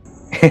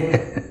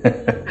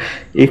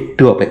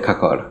 একটু অপেক্ষা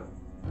কর,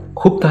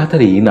 খুব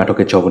তাড়াতাড়ি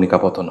নাটকের জবনিকা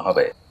পতন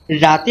হবে।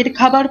 রাতের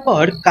খাবার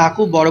পর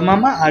কাকু বড়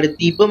মামা আর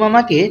দিব্য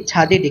মামাকে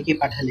ছাদে ডেকে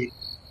পাঠালেন।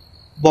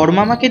 বড়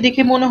মামাকে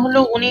দেখে মনে হলো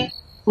উনি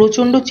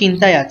প্রচন্ড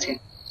চিন্তায় আছেন।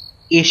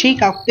 এসেই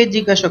কাকুকে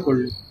জিজ্ঞাসা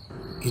করল,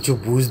 কিছু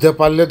বুঝতে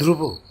পারলে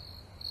ধ্রুব?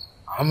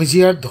 আমি যে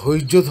আর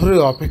ধৈর্য ধরে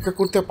অপেক্ষা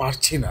করতে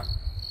পারছি না,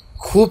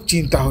 খুব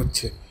চিন্তা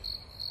হচ্ছে।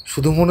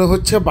 শুধু মনে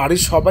হচ্ছে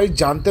বাড়ির সবাই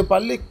জানতে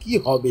পারলে কি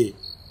হবে।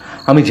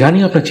 আমি জানি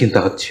আপনার চিন্তা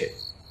হচ্ছে,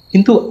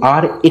 কিন্তু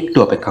আর একটু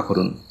অপেক্ষা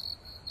করুন।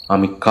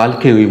 আমি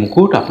কালকে ওই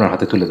মুকুট আপনার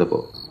হাতে তুলে দেব।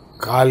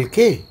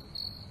 কালকে?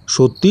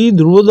 সত্যি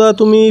ধ্রুবদা,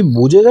 তুমি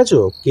বুঝে গেছো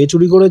কে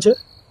চুরি করেছে?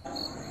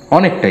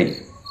 অনেকটাই,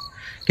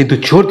 কিন্তু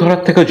চোর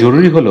ধরার থেকে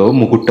জরুরি হলো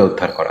মুকুটটা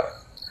উদ্ধার করা।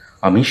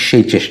 আমি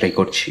সেই চেষ্টাই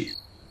করছি।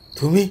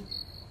 তুমি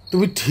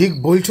তুমি ঠিক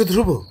বলছো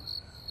ধ্রুব,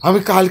 আমি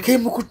কালকেই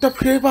মুকুটটা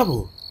ফিরে পাবো?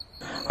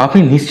 আপনি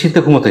নিশ্চিন্তে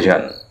ঘুমোতে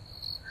যান।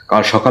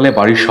 কাল সকালে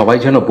বাড়ির সবাই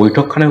যেন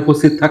বৈঠকখানায়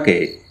উপস্থিত থাকে,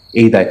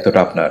 এই দায়িত্বটা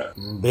আপনার।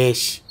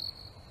 বেশ,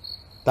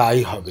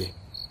 তাই হবে।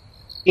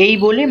 এই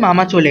বলে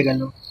মামা চলে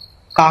গেল।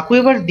 কাকু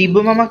এবার দিব্য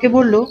মামাকে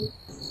বলল,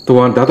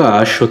 তোমার দাদা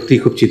সত্যি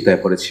খুব চিন্তায়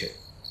পড়েছে।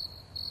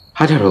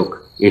 হাজার হোক,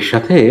 এর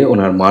সাথে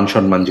ওনার মান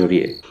সম্মান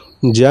জড়িয়ে।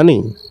 জানি,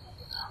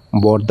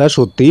 বর্দা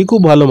সত্যিই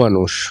খুব ভালো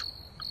মানুষ।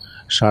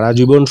 সারা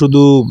জীবন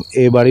শুধু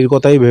এ বাড়ির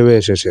কথাই ভেবে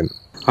এসেছেন।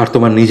 আর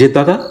তোমার নিজের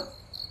দাদা,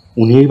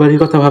 উনি এই বাড়ির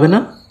কথা ভাবে না?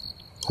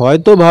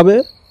 হয়তো ভাবে,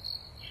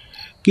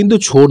 কিন্তু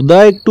ছোটদা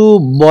একটু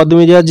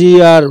বদমেজাজি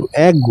আর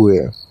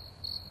একগুঁয়ে,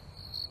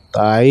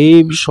 তাই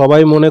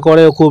সবাই মনে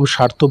করে ও খুব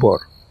স্বার্থপর।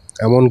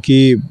 এমনকি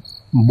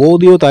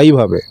বৌদিও তাই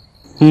ভাবে।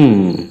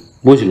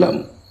 বুঝলাম।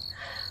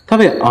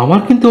 তবে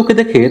আমার কিন্তু ওকে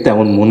দেখে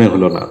তেমন মনে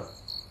হলো না।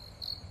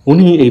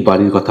 উনি এই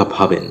বাড়ির কথা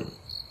ভাবেন।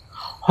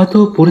 হয়তো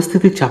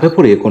পরিস্থিতির চাপে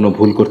পড়ে কোনো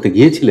ভুল করতে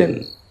গিয়েছিলেন,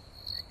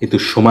 কিন্তু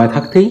সময়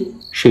থাকতেই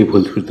সেই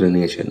ভুল শুধরে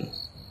নিয়েছেন।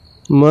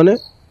 মানে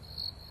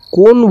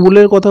কোন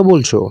ভুলের কথা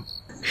বলছো?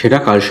 সেটা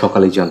কাল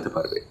সকালেই জানতে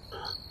পারবে।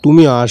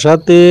 তুমি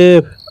আসাতে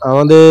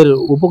আমাদের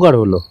উপকার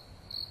হলো।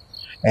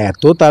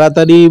 এত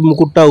তাড়াতাড়ি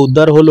মুকুটটা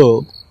উদ্ধার হলো,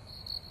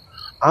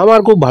 আমার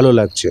খুব ভালো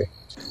লাগছে।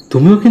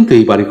 তুমিও কিন্তু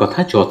এই বাড়ির কথা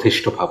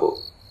যথেষ্ট ভাবো।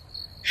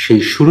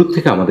 সেই শুরু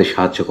থেকে আমাদের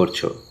সাহায্য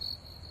করছো।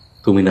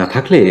 তুমি না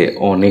থাকলে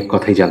অনেক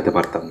কথাই জানতে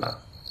পারতাম না।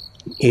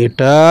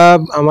 এটা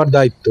আমার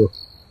দায়িত্ব।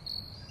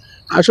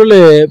 আসলে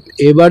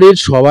এ বাড়ির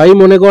সবাই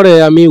মনে করে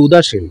আমি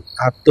উদাসীন,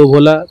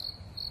 আত্মভোলা,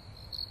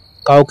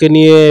 কাউকে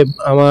নিয়ে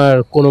আমার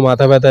কোনো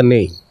মাথা ব্যথা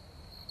নেই।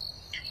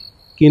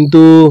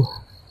 কিন্তু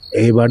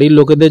এই বাড়ির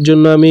লোকেদের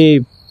জন্য আমি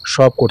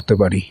সব করতে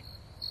পারি।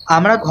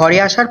 আমরা ঘরে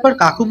আসার পর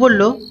কাকু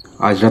বলল,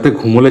 আজ রাতে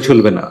ঘুমোলে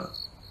চলবে না।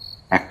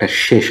 একটা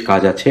শেষ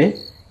কাজ আছে,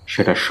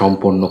 সেটা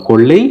সম্পন্ন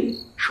করলেই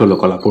 16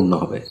 কলা পূর্ণ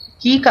হবে।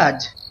 কি কাজ?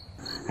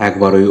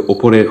 একবার ওই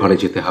ওপরের ঘরে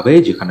যেতে হবে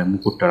যেখানে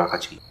মুকুটটা রাখা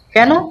ছিল।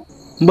 কেন?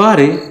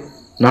 বারে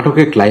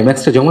নাটকের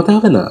ক্লাইম্যাক্সটা জমাতে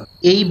হবে না?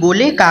 এই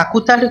বলে কাকু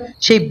তার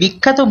সেই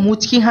বিখ্যাত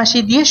মুচকি হাসি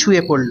দিয়ে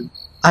শুয়ে পড়ল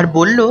আর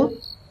বলল,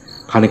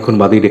 খানিকক্ষণ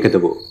বাদেই ডেকে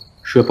দেবো,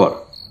 শুয়ে পড়।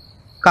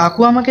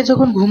 কাকু আমাকে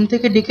যখন ঘুম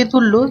থেকে ডেকে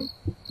তুলল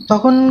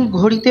তখন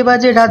ঘড়িতে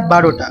বাজে রাত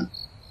 12টা।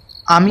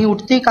 আমি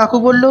উঠতেই কাকু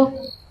বলল,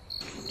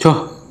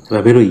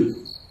 এবার বেরোই।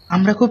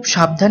 আমরা খুব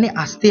সাবধানে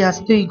আস্তে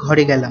আস্তে ওই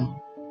ঘরে গেলাম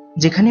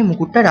যেখানে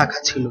মুকুটটা রাখা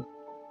ছিল।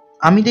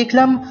 আমি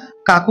দেখলাম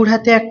কাকুর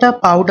হাতে একটা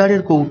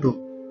পাউডারের কৌটো।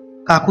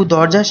 কাকু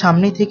দরজার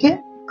সামনে থেকে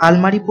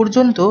আলমারি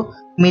পর্যন্ত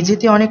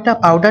মেঝেতে অনেকটা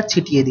পাউডার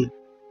ছিটিয়ে দিল।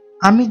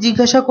 আমি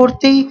জিজ্ঞাসা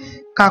করতেই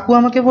কাকু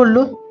আমাকে বলল,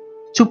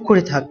 চুপ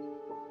করে থাক।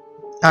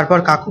 তারপর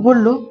কাকু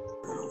বলল,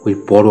 ওই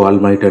বড়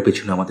আলমারিটার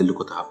পেছনে আমাদের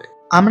লুকোতে হবে।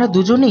 আমরা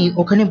দুজনেই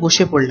ওখানে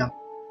বসে পড়লাম।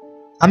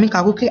 আমি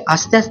কাকুকে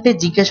আস্তে আস্তে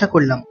জিজ্ঞাসা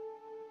করলাম,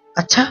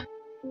 আচ্ছা,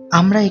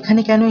 আমরা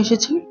এখানে কেন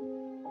এসেছি?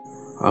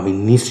 আমি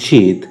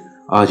নিশ্চিত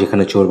আজ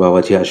এখানে চোর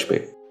বাবাজি আসবে।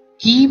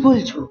 কি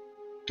বলছো?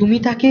 তুমি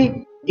তাকে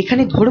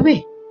এখানে ধরবে?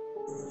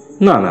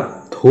 না না,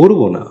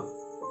 ধরবো না,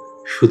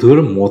 শুধু ওর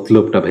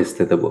মতলবটা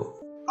ভেস্তে দেবো।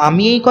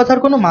 আমি এই কথার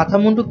কোনো মাথা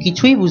মুন্ডু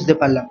কিছুই বুঝতে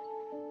পারলাম না।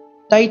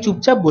 তাই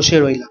চুপচাপ বসে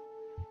রইলাম।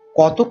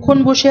 কতক্ষণ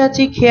বসে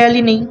আছি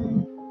খেয়ালই নেই,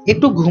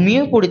 একটু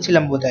ঘুমিয়ে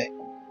পড়েছিলাম বোধহয়।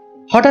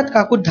 হঠাৎ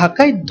কাকুর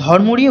ধাক্কায়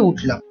ধড়মড়িয়ে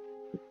উঠলাম।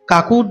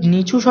 কাকু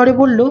নিচু স্বরে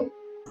বলল,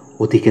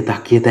 ওদিকে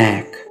তাকিয়ে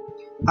দেখ।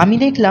 আমি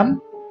দেখলাম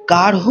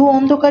গাঢ়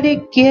অন্ধকারে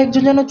কে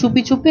একজন যেন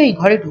চুপি চুপি এই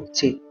ঘরে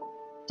ঢুকছে।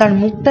 তার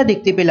মুখটা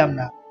দেখতে পেলাম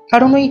না,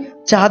 কারণ ওই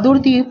চাদর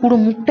দিয়ে পুরো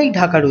মুখটাই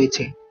ঢাকা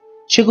রয়েছে।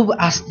 সে খুব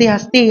আস্তে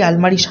আস্তে এই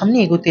আলমারির সামনে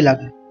এগোতে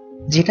লাগলো,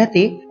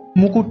 যেটাতে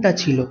মুকুটটা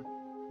ছিল।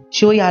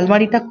 সে ওই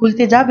আলমারিটা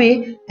খুলতে যাবে,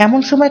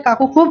 এমন সময়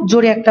কাকু খুব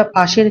জোরে একটা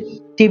পাশের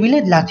টেবিলে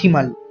লাথি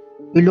মারল।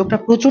 ওই লোকটা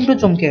প্রচন্ড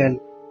চমকে গেল,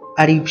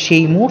 আর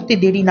সেই মুহূর্তে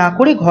দেরি না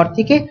করে ঘর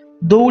থেকে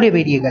দৌড়ে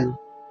বেরিয়ে গেল।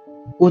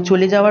 ও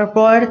চলে যাওয়ার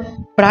পর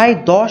প্রায়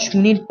 10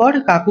 মিনিট পর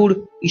কাকুর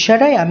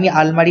ইশারায় আমি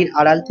আলমারির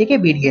আড়াল থেকে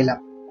বেরিয়ে এলাম।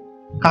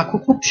 কাকু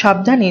খুব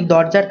সাবধানে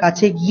দরজার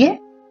কাছে গিয়ে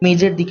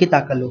মেঝের দিকে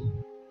তাকালো।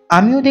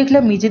 আমিও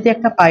দেখলাম মেঝেতে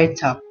একটা পায়ের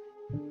ছাপ।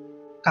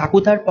 কাকু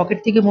তার পকেট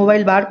থেকে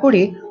মোবাইল বার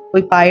করে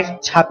ওই পায়ের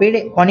ছাপের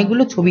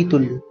অনেকগুলো ছবি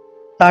তুলল।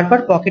 তারপর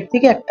পকেট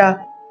থেকে একটা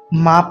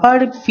মাপার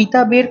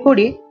ফিতা বের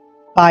করে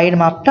পায়ের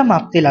মাপটা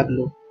মাপতে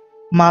লাগলো।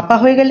 মাপা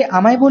হয়ে গেলে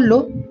আমায় বলল,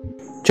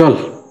 চল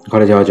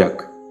ঘরে যাওয়া যাক,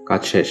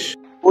 কাজ শেষ।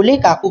 বলে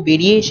কাকু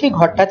বেরিয়ে এসে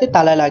ঘরটাতে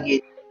তালা লাগিয়ে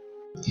দিল।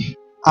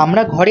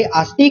 আমরা ঘরে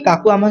আসতেই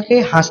কাকু আমাকে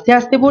হাসতে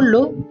হাসতে বলল,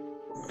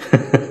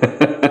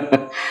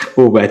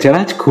 ও বেচারা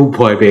আজ খুব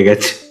ভয় পেয়ে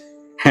গেছে।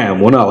 হ্যাঁ,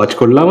 এমন আওয়াজ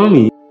করলাম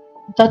আমি।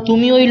 তা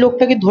তুমি ওই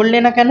লোকটাকে ধরলে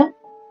না কেন?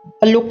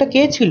 আর লোকটা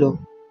কে ছিল?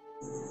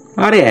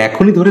 আরে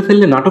এখনই ধরে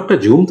ফেললে নাটকটা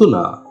জমতো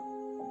না।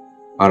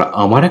 আর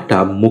আমার একটা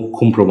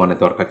মোক্ষম প্রমাণের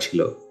দরকার ছিল,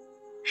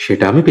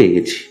 সেটা আমি পেয়ে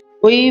গেছি।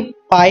 ওই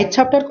পায়ের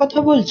ছাপটার কথা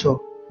বলছো?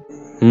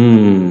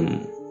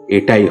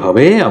 এটাই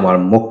হবে আমার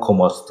মোক্ষম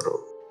অস্ত্র।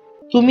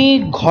 তুমি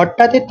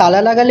ঘরটাতে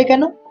তালা লাগালে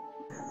কেন?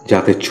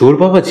 যাতে চোর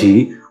বাবাজি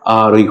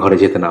আর ওই ঘরে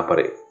যেতে না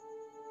পারে।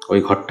 ওই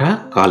ঘরটা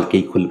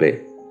কালকেই খুলবে।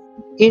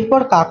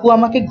 এরপর কাকু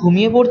আমাকে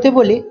ঘুমিয়ে পড়তে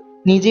বলে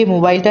নিজে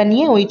মোবাইলটা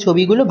নিয়ে ওই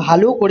ছবিগুলো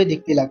ভালো করে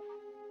দেখতে লাগলো।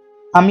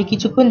 আমি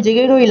কিছুক্ষণ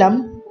জেগে রইলাম,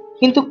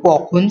 কিন্তু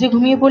কখন যে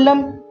ঘুমিয়ে পড়লাম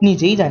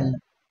নিজেই জানি না।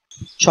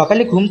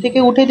 সকালে ঘুম থেকে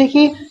উঠে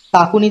দেখি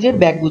কাকু নিজের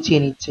ব্যাগ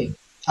গুছিয়ে নিচ্ছে।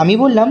 আমি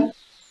বললাম,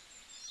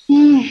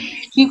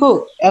 কি গো,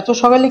 এত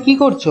সকালে কি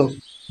করছো?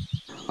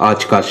 আজ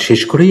কাজ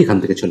শেষ করেই এখান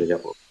থেকে চলে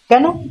যাব।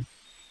 কেন?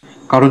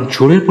 কারণ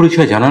চোরের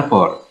পরিচয় জানার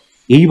পর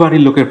এই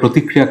বাড়ির লোকের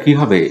প্রতিক্রিয়া কি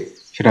হবে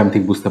সেটা আমি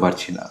ঠিক বুঝতে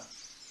পারছি না।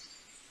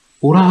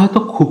 ওরা হয়তো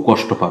খুব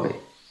কষ্ট পাবে,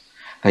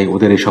 তাই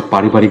ওদের এসব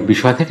পারিবারিক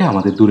বিষয় থেকে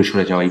আমাদের দূরে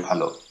সরে যাওয়াই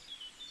ভালো।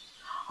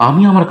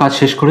 আমি আমার কাজ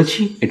শেষ করেছি,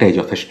 এটাই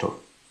যথেষ্ট।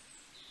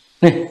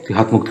 নে, তুই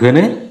হাত মুখ ধুয়ে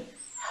নে,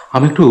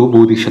 আমি একটু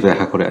বৌদির সাথে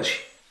দেখা করে আসি।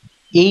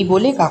 এই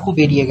বলে কাকু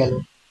বেরিয়ে গেল।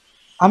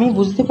 আমি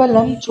বুঝতে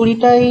পারলাম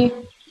চুরিটাই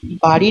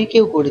বাড়ির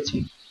কেউ করেছে,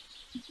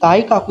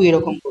 তাই কাকু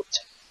এরকম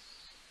করছে।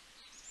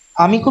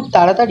 আমি খুব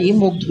তাড়াতাড়ি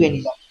মুখ ধুয়ে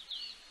নিলাম।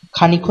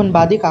 খানিকক্ষণ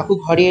বাদে কাকু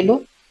ঘরে এলো।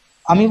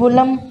 আমি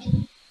বললাম,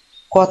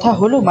 কথা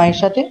হলো মায়ের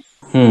সাথে?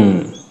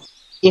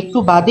 একটু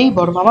বাদেই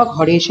বড় মামা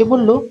ঘরে এসে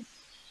বলল,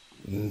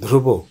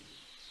 ধ্রুব,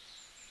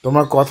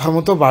 তোমার কথা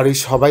মতো বাড়ির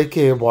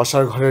সবাইকে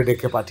বসার ঘরে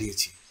ডেকে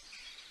পাঠিয়েছি,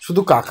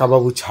 শুধু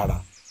কাকাবাবু ছাড়া।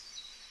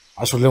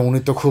 আসলে উনি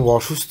তো খুব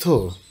অসুস্থ,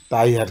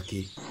 তাই আর কি।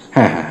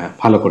 হ্যাঁ হ্যাঁ হ্যাঁ,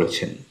 ভালো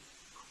করেছেন।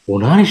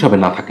 ওনার এসবে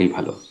না থাকেই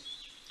ভালো।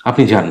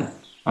 আপনি যান,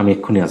 আমি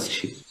এক্ষুনি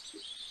আসছি।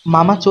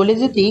 মামা চলে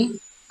যেতেই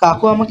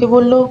কাকু আমাকে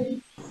বলল,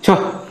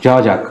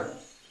 যাওয়া যাক,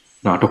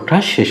 নাটকটা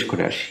শেষ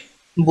করে আসি।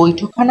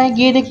 বৈঠকখানায়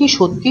গিয়ে দেখি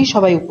সত্যিই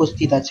সবাই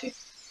উপস্থিত আছে।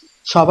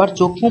 সবার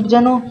চোখ মুখ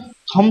যেন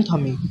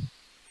থমথমে।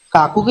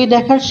 কাকুকে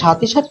দেখার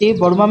সাথে সাথে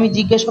বড় মামি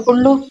জিজ্ঞাসা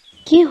করলো,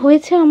 কি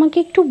হয়েছে আমাকে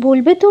একটু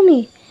বলবে তুমি?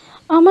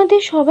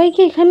 আমাদের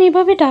সবাইকে এখানে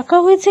এভাবে ডাকা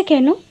হয়েছে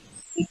কেন?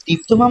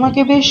 দীপ্ত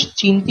মামাকে বেশ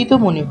চিন্তিত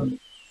মনে হলো।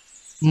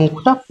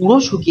 মুখটা পুরো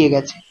শুকিয়ে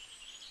গেছে,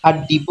 আর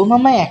দিব্য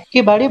মামা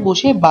একেবারে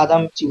বসে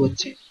বাদাম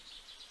চিবোচ্ছে।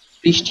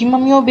 বৃষ্টি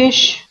মামিও বেশ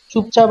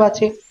চুপচাপ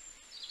আছে,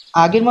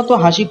 আগের মতো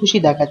হাসি খুশি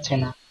দেখাচ্ছে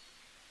না।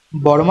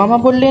 বড় মামা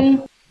বললেন,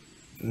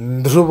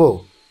 ধ্রুব,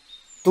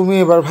 তুমি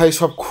এবার ভাই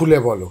সব খুলে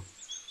বলো,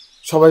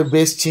 সবাই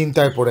বেশ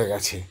চিন্তায় পড়ে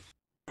গেছে।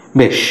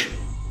 বেশ,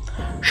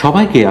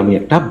 সবাইকে আমি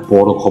একটা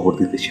বড় খবর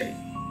দিতে চাই।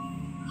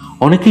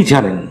 অনেকেই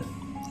জানেন,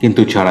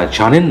 কিন্তু যারা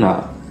জানেন না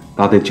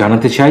তাদের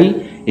জানাতে চাই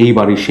এই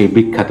বাড়ির সেই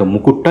বিখ্যাত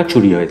মুকুটটা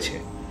চুরি হয়েছে।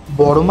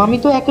 বড় মামি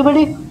তো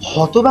একেবারে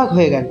হতবাক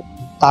হয়ে গেল।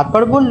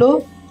 তারপর বলল,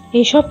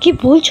 এসব কি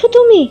বলছো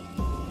তুমি?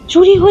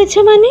 চুরি হয়েছে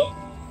মানে?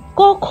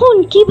 কখন,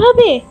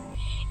 কিভাবে?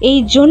 এই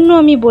জন্য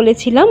আমি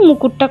বলেছিলাম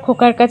মুকুটটা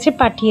খোকার কাছে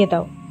পাঠিয়ে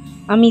দাও।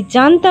 আমি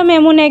জানতাম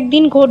এমন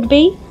একদিন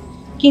ঘটবেই,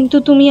 কিন্তু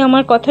তুমি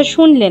আমার কথা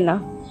শুনলে না।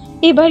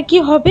 এবার কি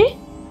হবে?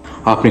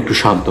 আপনি একটু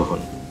শান্ত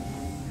হন।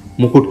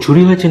 মুকুট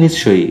চুরি হয়েছে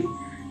নিশ্চয়ই,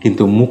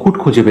 কিন্তু মুকুট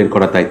খুঁজে বের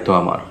করার দায়িত্ব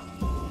আমার।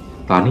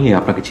 তা নিয়ে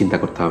আপনাকে চিন্তা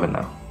করতে হবে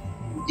না।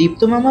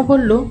 দীপ্ত মামা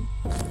বলল,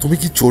 তুমি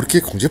কি চোরকে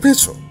খুঁজে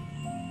পেয়েছো?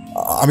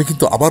 আমি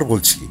কিন্তু আবার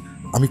বলছি,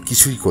 আমি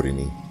কিছুই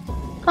করিনি।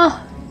 আহ,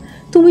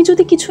 তুমি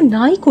যদি কিছু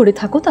নাই করে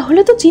থাকো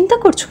তাহলে তো চিন্তা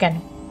করছো কেন?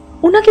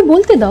 ওনাকে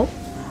বলতে দাও।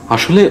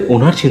 আসলে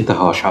ওনার চিন্তা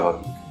হওয়া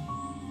স্বাভাবিক।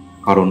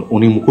 কারণ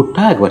উনি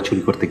মুকুটটা একবার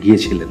চুরি করতে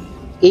গিয়েছিলেন।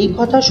 এই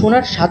কথা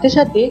শোনার সাথে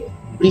সাথে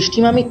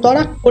বৃষ্টিমামি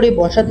তড়াক করে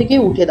বসা থেকে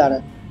উঠে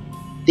দাঁড়াল।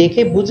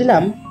 দেখে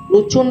বুঝলাম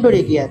প্রচন্ড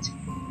রেগে আছে।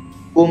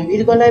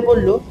 গম্ভীর গলায়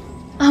বলল,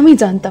 আমি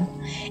জানতাম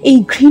এই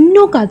ঘৃণ্য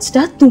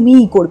কাজটা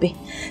তুমিই করবে।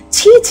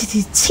 ছি ছি ছি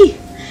ছি,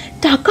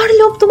 টাকার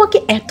লোভ তোমাকে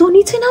এত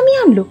নিচে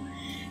নামিয়ে আনলো,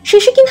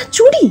 শেষে কিনা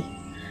চুরি।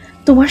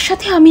 তোমার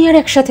সাথে আমি আর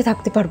একসাথে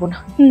থাকতে পারবো না।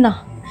 না,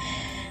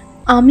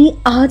 আমি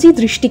আজই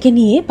দৃষ্টিকে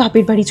নিয়ে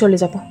বাপের বাড়ি চলে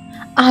যাব,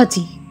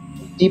 আজই।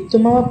 দীপ্ত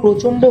মামা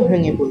প্রচন্ড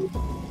ভেঙে পড়ল।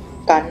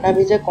 কান্না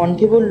ভেজা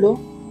কণ্ঠে বলল,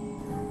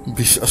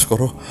 বিশ্বাস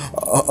করো,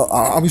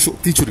 আমি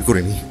সত্যি চুরি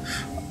করিনি।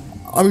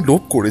 আমি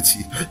লোভ করেছি,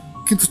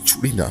 কিন্তু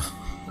চুরি না।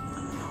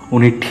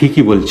 উনি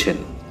ঠিকই বলছেন।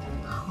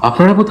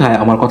 আপনারা বোধহয়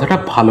আমার কথাটা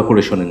ভালো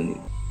করে শোনেননি।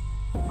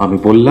 আমি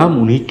বললাম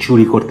উনি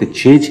চুরি করতে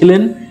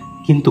চেয়েছিলেন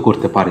কিন্তু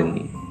করতে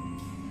পারেননি,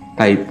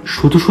 তাই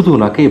শুধু শুধু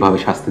ওনাকে এভাবে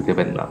শাস্তি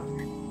দেবেন না।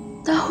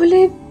 তাহলে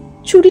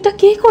চুরিটা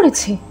কে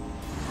করেছে?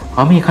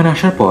 আমি এখানে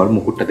আসার পর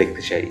মুকুটটা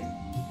দেখতে চাই।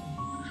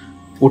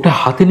 ওটা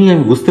হাতে নিয়ে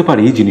আমি বুঝতে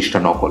পারি জিনিসটা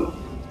নকল।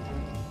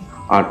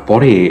 আর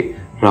পরে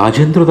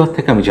রাজেন্দ্র দাস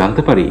থেকে আমি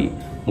জানতে পারি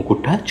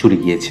মুকুটটা চুরি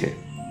গিয়েছে।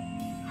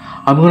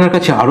 আমি ওনার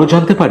কাছে আরো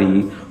জানতে পারি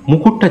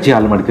মুকুটটা যে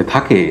আলমারিতে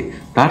থাকে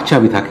তার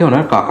চাবি থাকে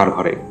ওনার কাকার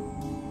ঘরে,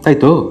 তাই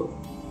তো?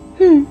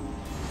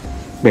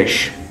 বেশ,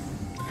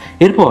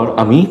 এরপর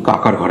আমি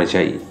কাকার ঘরে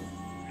যাই।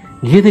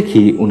 গিয়ে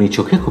দেখি উনি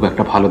চোখে খুব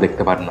একটা ভালো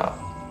দেখতে পান না,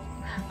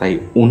 তাই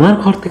ওনার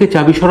ঘর থেকে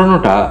চাবি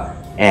সরানোটা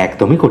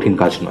একদমই কঠিন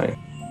কাজ নয়।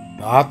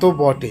 তা তো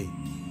বটেই,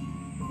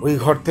 ওই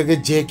ঘর থেকে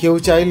যে কেউ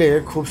চাইলে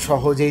খুব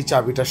সহজেই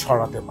চাবিটা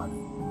সরাতে পারে।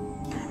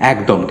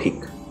 একদম ঠিক।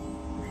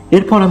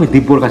 এরপর আমি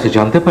দিব্যর কাছে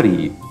জানতে পারি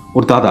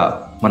ওর দাদা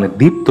মানে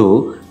দীপ্ত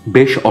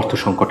বেশ অর্থ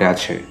সংকটে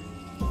আছে।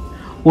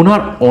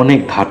 ওনার অনেক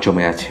ধার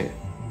জমে আছে,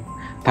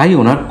 তাই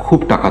ওনার খুব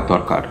টাকার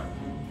দরকার।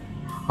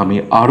 আমি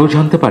আরও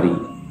জানতে পারি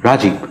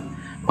রাজীব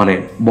মানে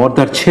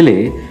বর্দার ছেলে,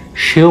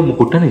 সেও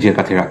মুকুটটা নিজের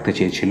কাছে রাখতে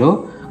চেয়েছিল,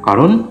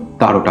 কারণ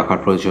তারও টাকার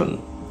প্রয়োজন।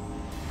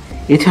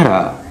 এছাড়া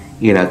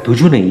এরা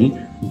দুজনেই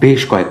বেশ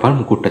কয়েকবার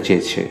মুকুটটা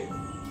চেয়েছে,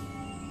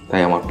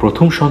 তাই আমার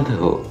প্রথম সন্দেহ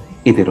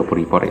এদের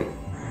ওপরই পড়ে।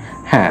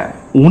 হ্যাঁ,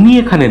 উনি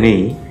এখানে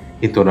নেই,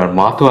 কিন্তু ওনার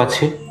মা তো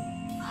আছে।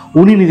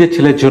 উনি নিজের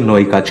ছেলের জন্য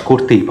এই কাজ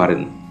করতেই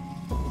পারেন।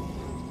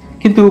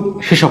 কিন্তু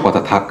সেসব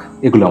কথা থাক,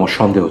 এগুলো আমার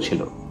সন্দেহ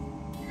ছিল,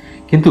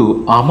 কিন্তু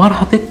আমার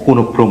হাতে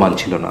কোনো প্রমাণ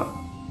ছিল না।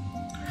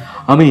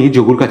 আমি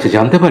যোগুর কাছে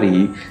জানতে পারি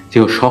যে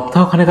ও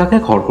সপ্তাহখানেক আগে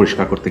ঘর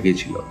পরিষ্কার করতে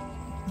গিয়েছিল,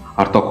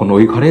 আর তখন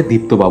ওই ঘরে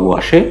দীপ্তবাবু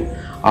আসে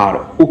আর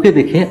ওকে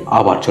দেখে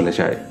আবার চলে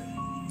যায়।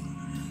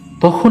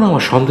 তখন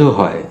আমার সন্দেহ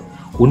হয়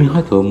উনি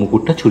হয়তো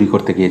মুকুটটা চুরি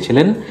করতে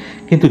গিয়েছিলেন,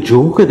 কিন্তু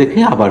যোগুকে দেখে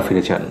আবার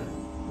ফিরে যান।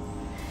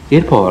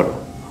 এরপর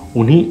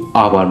উনি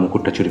আবার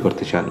মুকুটটা চুরি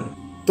করতে চান।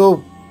 তো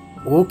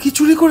ও কি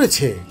চুরি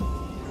করেছে?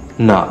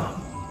 না,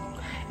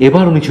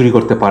 এবার উনি চুরি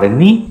করতে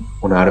পারেননি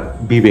ওনার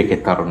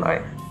বিবেকের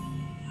তাড়নায়।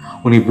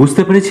 উনি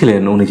বুঝতে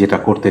পেরেছিলেন উনি যেটা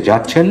করতে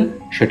যাচ্ছেন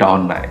সেটা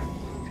অন্যায়,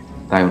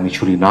 তাই উনি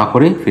চুরি না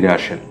করে ফিরে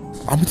আসেন।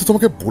 আমি তো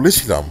তোমাকে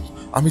বলেছিলাম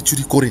আমি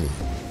চুরি করিনি,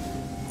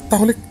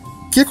 তাহলে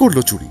কে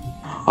করলো চুরি?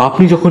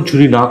 আপনি যখন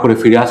চুরি না করে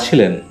ফিরে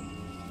আসছিলেন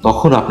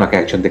তখন আপনাকে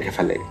একজন দেখে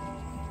ফেলে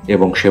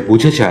এবং সে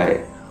বুঝে যায়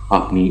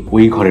আপনি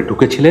ওই ঘরে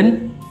ঢুকেছিলেন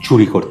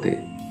চুরি করতে,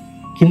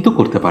 কিন্তু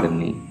করতে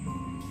পারেননি,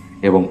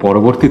 এবং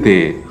পরবর্তীতে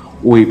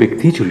ওই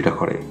ব্যক্তি চুরিটা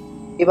করে।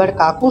 এবার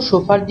কাকু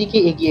সোফার দিকে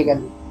এগিয়ে গেল।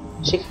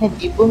 সেখানে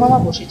দিব্য মামা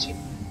বসেছে।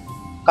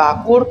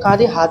 কাকুর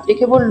কাঁধে হাত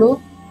রেখে বলল,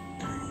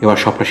 এবার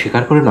সবটা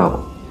স্বীকার করে নাও।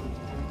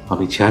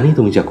 আমি জানি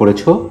তুমি যা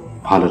করেছো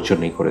ভালোর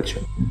জন্যই করেছো।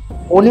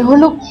 মনে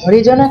হলো ঘরে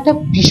যেন একটা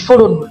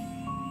বিস্ফোরণ হলো।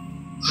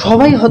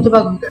 সবাই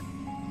হতবাক হয়ে গেল।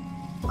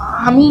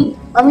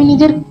 আমি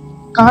নিজের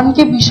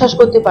কানকে বিশ্বাস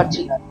করতে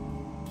পারছি না।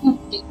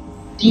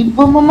 দিব্য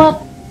মামা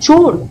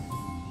চোর?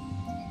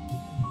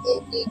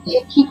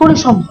 কি করে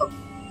সম্ভব?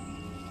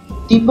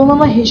 দিব্য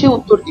মামা হেসে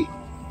উত্তর দিল,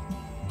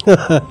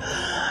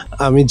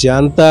 আমি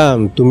জানতাম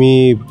তুমি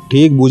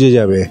ঠিক বুঝে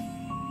যাবে,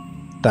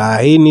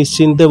 তাই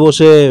নিশ্চিন্তে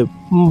বসে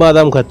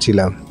বাদাম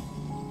খাচ্ছিলাম।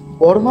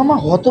 বড় মামা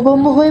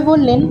হতভম্ব হয়ে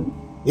বললেন,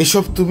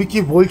 এসব তুমি কি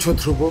বলছো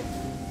ধ্রুব?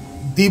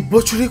 দিব্য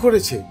চুরি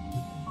করেছে?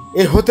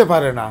 এ হতে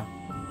পারে না।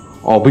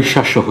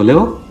 অবিশ্বাস্য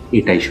হলেও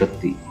এটাই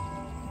সত্যি।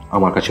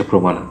 আমার কাছে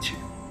প্রমাণ আছে।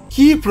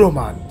 কি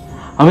প্রমাণ?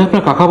 আমি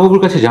আপনার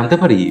কাকাবাবুর কাছে জানতে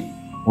পারি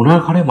ওনার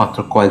ঘরে মাত্র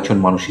কয়েকজন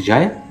মানুষই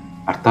যায়,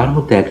 আর তার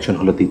মধ্যে একজন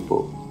হলো দিব্য।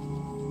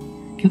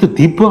 কিন্তু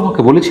দিব্য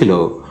আমাকে বলেছিল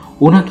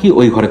ও নাকি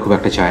ওই ঘরে খুব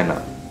একটা যায় না।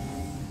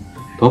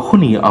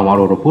 তখনই আমার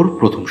ওর ওপর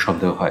প্রথম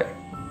সন্দেহ হয়।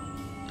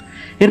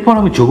 এরপর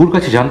আমি যোগুর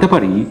কাছে জানতে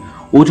পারি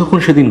ও যখন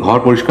সেদিন ঘর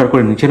পরিষ্কার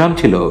করে নিচে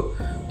নামছিল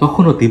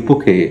তখন ও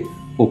দিব্যকে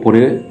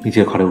ওপরে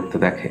নিজের ঘরে উঠতে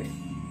দেখে,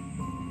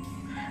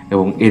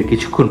 এবং এর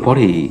কিছুক্ষণ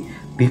পরেই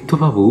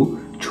দীপ্তবাবু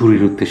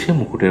চুরির উদ্দেশ্যে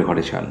মুকুটের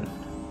ঘরে যান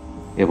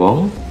এবং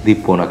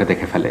দীপ্য ওনাকে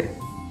দেখে ফেলে।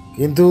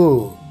 কিন্তু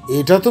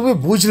এটা তুমি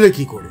বুঝলে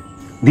কি করে?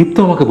 দীপ্ত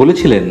আমাকে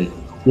বলেছিলেন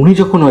উনি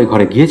যখন ওই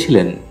ঘরে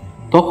গিয়েছিলেন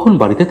তখন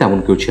বাড়িতে তেমন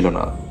কেউ ছিল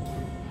না,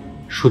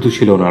 শুধু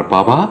ছিল ওনার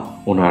বাবা,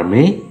 ওনার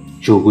মেয়ে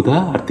যোগুদা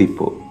আর দিব্য।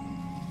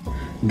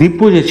 দিব্য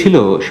যে ছিল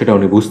সেটা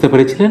উনি বুঝতে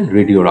পেরেছিলেন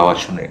রেডিওর আওয়াজ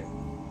শুনে,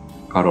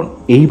 কারণ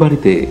এই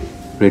বাড়িতে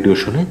রেডিও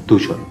শোনে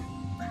দুজন,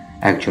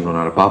 একজন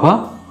ওনার বাবা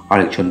আর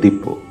একজন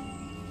দিব্য।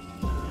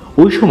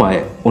 ওই সময়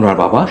ওনার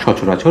বাবা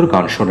সচরাচর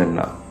গান শোনেন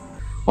না,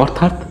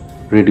 অর্থাৎ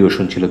রেডিও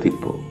শুনছিল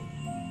দিব্য।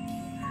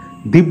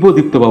 দিব্য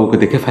দীপ্তবাবুকে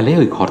দেখে ফেলে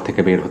ওই ঘর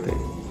থেকে বের হতে,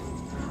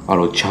 আর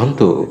ও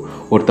জানতো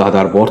ওর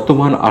দাদার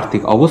বর্তমান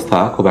আর্থিক অবস্থা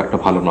খুব একটা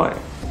ভালো নয়,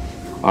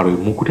 আর ওই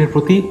মুকুটের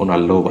প্রতি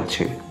ওনার লোভ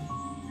আছে।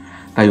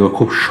 তাই ও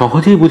খুব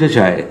সহজেই বুঝে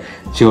যায়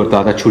যে ওর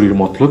দাদা চুরির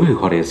মতলবে ওই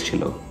ঘরে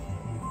এসেছিল।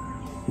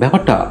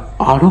 ব্যাপারটা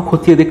আরো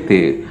খতিয়ে দেখতে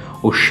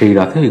ও সেই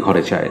রাতে ওই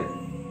ঘরে যায়,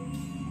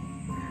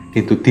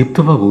 কিন্তু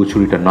দীপ্তবাবু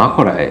চুরিটা না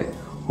করায়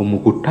ও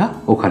মুকুটটা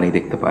ওখানেই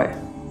দেখতে পায়।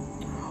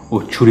 ও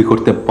চুরি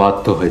করতে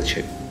বাধ্য হয়েছে।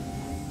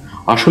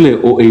 আসলে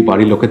ও এই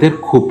বাড়ির লোকেদের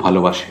খুব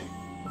ভালোবাসে।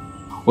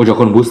 ও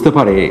যখন বুঝতে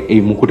পারে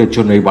এই মুকুটের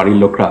জন্য এই বাড়ির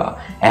লোকরা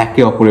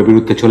একে অপরের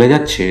বিরুদ্ধে চলে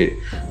যাচ্ছে,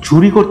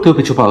 চুরি করতেও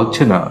কিছু পাওয়া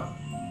হচ্ছে না,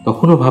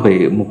 তখন ও ভাবে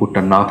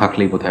মুকুটটা না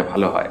থাকলেই বোধহয়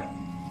ভালো হয়,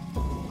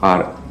 আর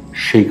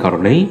সেই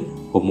কারণেই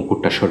ও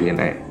মুকুটটা সরিয়ে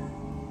নেয়।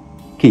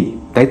 কি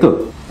তাই তো?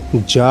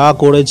 যা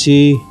করেছি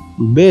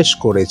বেশ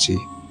করেছি।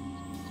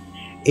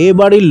 এ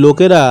বাড়ির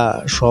লোকেরা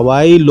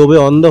সবাই লোভে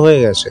অন্ধ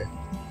হয়ে গেছে,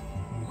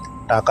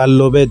 টাকার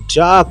লোভে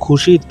যা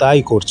খুশি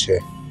তাই করছে।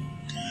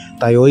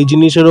 তাই ওই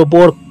জিনিসের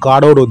ওপর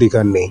কারোর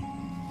অধিকার নেই।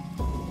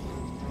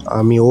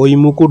 আমি ওই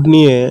মুকুট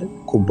নিয়ে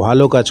খুব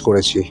ভালো কাজ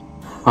করেছি।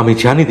 আমি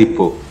জানি দিব্য,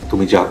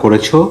 তুমি যা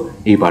করেছো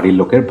এই বাড়ির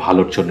লোকের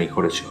ভালোর জন্যই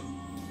করেছো।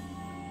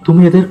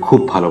 তুমি এদের খুব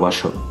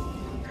ভালোবাসো,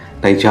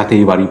 তাই যাতে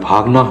এই বাড়ি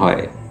ভাগ না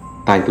হয়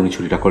তাই তুমি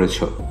চুরিটা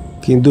করেছো।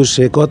 কিন্তু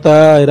সে কথা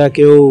এরা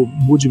কেউ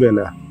বুঝবে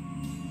না।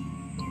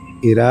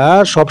 এরা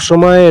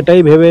সবসময়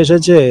এটাই ভেবে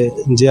এসেছে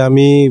যে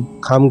আমি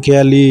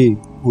খামখেয়ালি,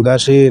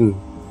 উদাসীন,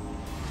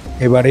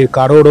 এ বাড়ির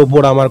কারোর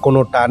ওপর আমার কোনো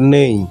টান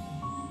নেই।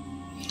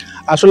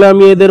 আসলে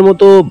আমি এদের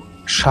মতো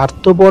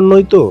স্বার্থপর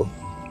নই তো,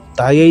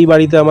 তাই এই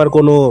বাড়িতে আমার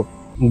কোনো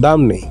দাম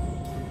নেই।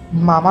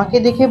 মামাকে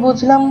দেখে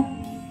বুঝলাম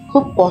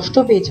খুব কষ্ট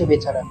পেয়েছে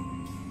বেচারা,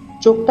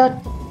 চোখটা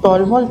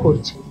টলমল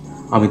করছে।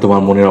 আমি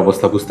তোমার মনের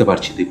অবস্থা বুঝতে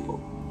পারছি দিব্য,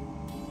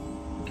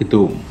 কিন্তু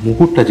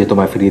মুকুটটা যে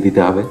তোমায় ফিরিয়ে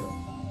দিতে হবে।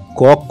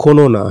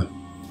 কখনো না,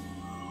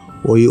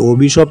 ওই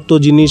অভিশপ্ত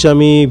জিনিস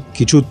আমি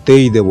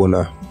কিছুতেই দেব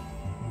না।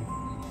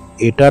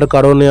 এটার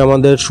কারণে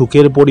আমাদের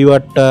সুখের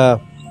পরিবারটা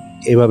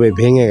এভাবে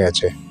ভেঙে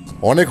গেছে।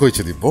 অনেক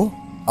হয়েছে দিব্য,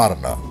 আর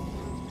না।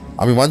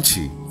 আমি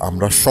মানছি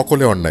আমরা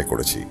সকলে অন্যায়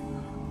করেছি।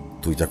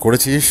 তুই যা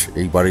করেছিস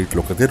এই বাড়ির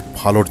লোকেদের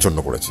ভালোর জন্য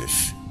করেছিস,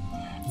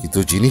 কিন্তু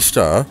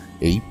জিনিসটা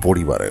এই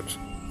পরিবারের,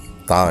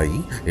 তাই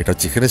এটা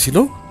যেখানে ছিল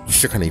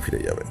সেখানেই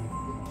ফিরে যাবে।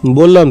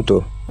 বললাম তো,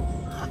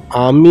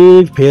 আমি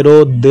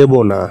ফেরত দেব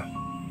না।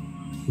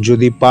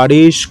 যদি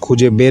পারিস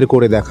খুঁজে বের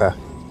করে দেখা।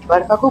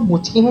 এবার কাকু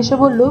মুচকি হেসে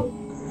বলল,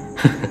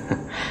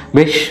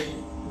 বেশ,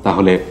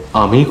 তাহলে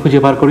আমিই খুঁজে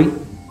বার করি।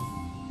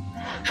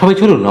 সবাই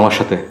চলুন আমার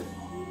সাথে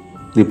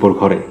দিব্যর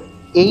ঘরে।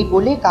 এই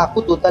বলে কাকু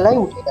দোতলায়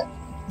উঠে গেল।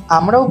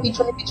 আমরাও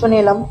পিছনে পিছনে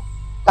এলাম।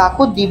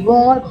 কাকু দিব্য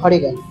আমার ঘরে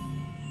গেল।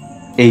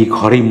 এই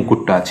ঘরেই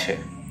মুকুটটা আছে।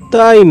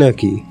 তাই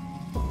নাকি?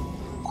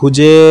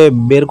 খুঁজে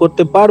বের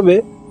করতে পারবে?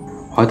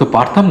 হয়তো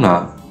পারতাম না,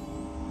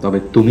 তবে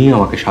তুমি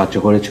আমাকে সাহায্য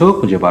করেছো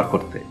খুঁজে বার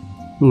করতে।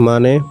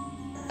 মানে?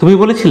 তুমি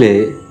বলেছিলে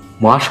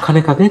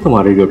মাসখানেক আগে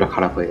তোমার রেডিওটা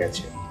খারাপ হয়ে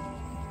গেছে,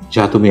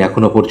 যা তুমি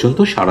এখনো পর্যন্ত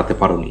সারাতে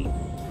পারোনি।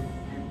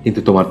 কিন্তু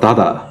তোমার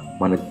দাদা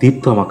মানে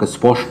দীপ্ত আমাকে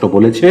স্পষ্ট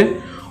বলেছে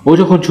ও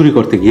যখন চুরি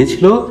করতে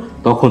গিয়েছিল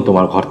তখন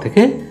তোমার ঘর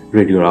থেকে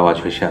রেডিওর আওয়াজ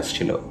ভেসে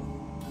আসছিল,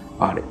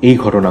 আর এই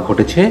ঘটনা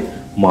ঘটেছে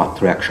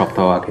মাত্র 1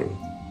 সপ্তাহ আগে।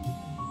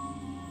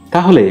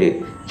 তাহলে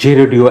যে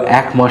রেডিও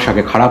 1 মাস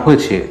আগে খারাপ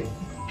হয়েছে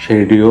সেই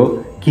রেডিও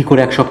কি করে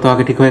 1 সপ্তাহ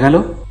আগে ঠিক হয়ে গেল?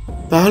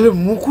 তাহলে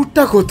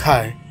মুকুটটা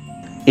কোথায়?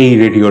 এই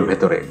রেডিওর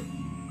ভেতরে।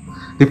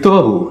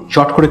 দীপ্তবাবু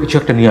চট করে কিছু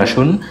একটা নিয়ে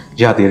আসুন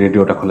যা দিয়ে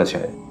রেডিওটা খোলা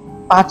যায়।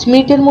 5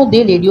 মিনিটের মধ্যে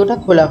রেডিওটা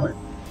খোলা হলো,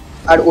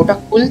 আর ওটা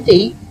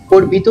খুলতেই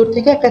ওর ভিতর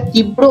থেকে একটা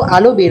তীব্র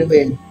আলো বের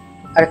হয়ে এলো,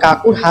 আর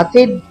কাকুর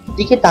হাতের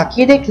দিকে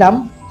তাকিয়ে দেখলাম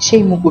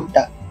সেই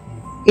মুকুটটা।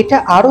 এটা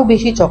আরো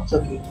বেশি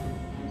চকচকে,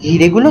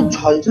 হিরেগুলো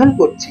ঝলঝল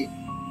করছে।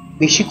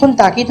 বেশিক্ষণ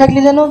তাকিয়ে থাকলে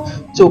যেন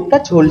চোখটা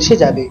ঝলসে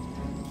যাবে।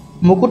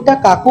 মুকুটটা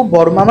কাকু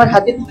বড় মামার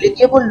হাতে তুলে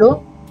দিয়ে বলল,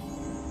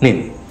 নিন,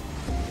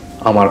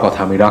 আমার কথা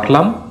আমি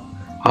রাখলাম,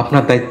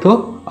 আপনার দায়িত্ব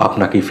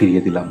আপনাকেই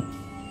ফিরিয়ে দিলাম।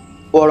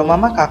 বড়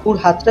মামা কাকুর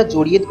হাতটা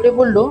জড়িয়ে ধরে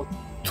বলল,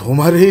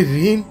 তোমার এই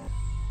ঋণ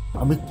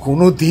আমি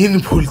কোনোদিন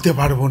ভুলতে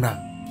পারবো না।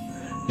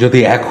 যদি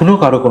এখনো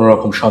কারো কোনো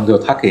রকম সন্দেহ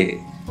থাকে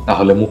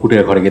তাহলে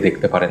মুকুটের ঘরে গিয়ে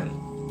দেখতে পারেন।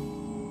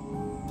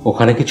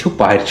 ওখানে কিছু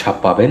পায়ের ছাপ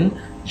পাবেন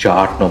যা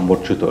 8 নম্বর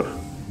জুতোর,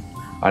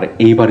 আর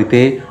এই বাড়িতে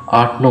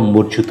 8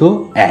 নম্বর জুতো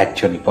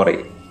একজনই পরে,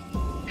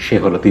 সে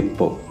হলো দিব্য।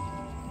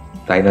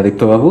 তাই না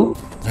দীপ্তবাবু?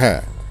 হ্যাঁ,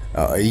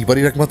 এই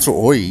বাড়ির একমাত্র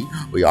ওই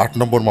 8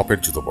 নম্বর মাপের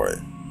জুতো পরে।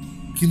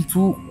 কিন্তু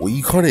ওই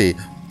ঘরে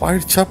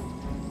পায়ের ছাপ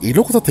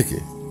এলো কোথা থেকে?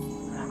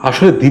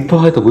 আসলে দিব্য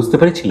হয়তো বুঝতে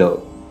পেরেছিল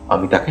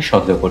আমি তাকে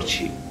সন্দেহ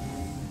করছি,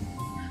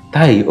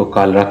 তাই ও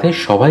কাল রাতে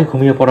সবাই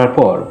ঘুমিয়ে পড়ার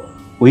পর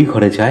ওই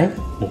ঘরে যায়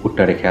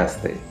মুকুটটা রেখে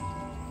আসতে,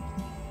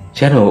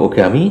 যেন ওকে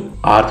আমি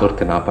আর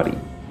ধরতে না পারি।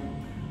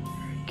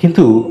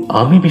 কিন্তু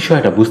আমি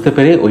বিষয়টা বুঝতে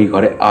পেরে ওই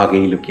ঘরে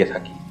আগেই লুকিয়ে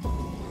থাকি।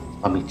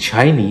 আমি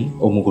চাইনি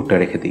ও মুকুটটা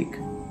রেখে দিক,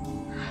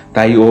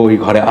 তাই ও ওই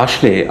ঘরে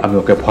আসলে আমি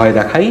ওকে ভয়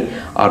দেখাই,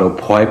 আর ও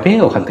ভয় পেয়ে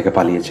ওখান থেকে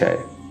পালিয়ে যায়।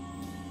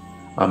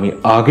 আমি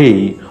আগেই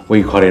ওই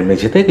ঘরের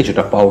মেঝেতে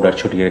কিছুটা পাউডার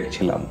ছড়িয়ে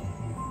রেখেছিলাম,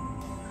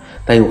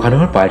 তাই ওখানে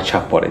ওর পায়ের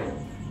ছাপ পড়ে।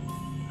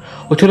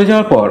 ও চলে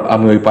যাওয়ার পর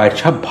আমি ওই পায়ের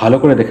ছাপ ভালো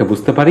করে দেখে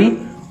বুঝতে পারি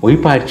ওই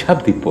পায়ের ছাপ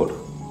দিব্যর।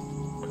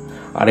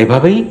 আর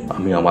এভাবেই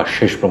আমি আমার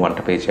শেষ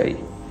প্রমাণটা পেয়ে যাই।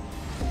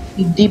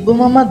 দিব্য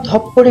মামা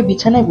ধপ করে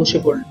বিছানায় বসে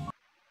পড়ল।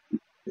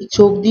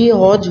 চোখ দিয়ে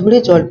অঝরে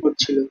জল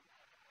পড়ছিল।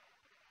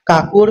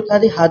 কাকু ওর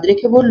কাঁধে হাত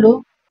রেখে বলল,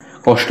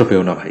 কষ্ট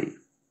পেও না ভাই,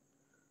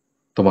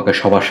 তোমাকে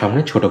সবার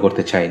সামনে ছোট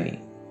করতে চাইনি,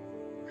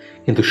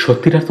 কিন্তু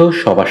সত্যিটা তো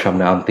সবার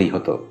সামনে আনতেই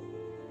হতো।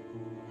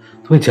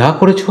 তুমি যা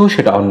করেছো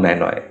সেটা অন্যায়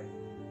নয়।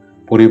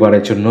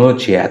 পরিবারের জন্য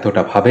যে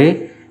এতটা ভাবে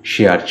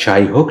সে আর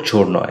যাই হোক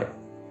চোর নয়,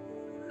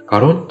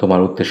 কারণ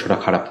তোমার উদ্দেশ্যটা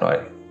খারাপ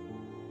নয়।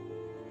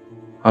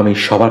 আমি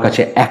সবার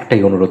কাছে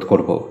একটাই অনুরোধ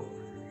করব,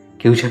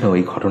 কেউ যেন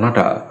ওই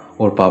ঘটনাটা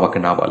ওর বাবাকে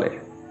না বলে,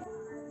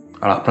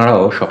 আর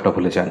আপনারাও সবটা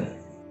ভুলে যান।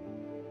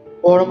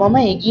 বড় মামা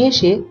এগিয়ে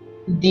এসে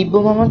দিব্য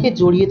মামাকে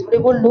জড়িয়ে ধরে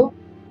বলল,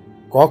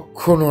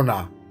 কখনো না।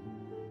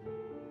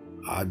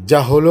 আজ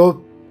যা হলো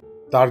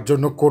তার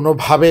জন্য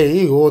কোনোভাবেই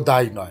ও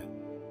দায়ী নয়।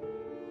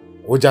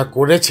 ও যা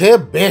করেছে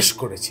বেশ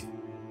করেছে।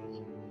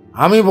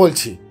 আমি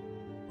বলছি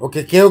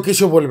ওকে কেউ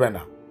কিছু বলবে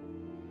না।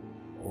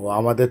 ও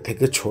আমাদের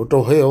থেকে ছোট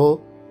হয়েও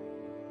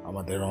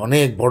আমাদের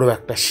অনেক বড়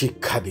একটা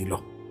শিক্ষা দিল।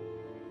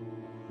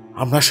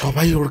 আমরা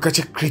সবাই ওর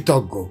কাছে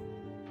কৃতজ্ঞ।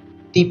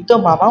 দীপ্ত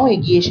মামাও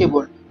এগিয়ে এসে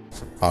বলল,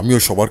 আমিও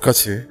সবার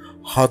কাছে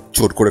হাত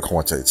জোর করে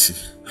ক্ষমা চাইছি,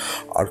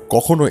 আর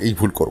কখনো এই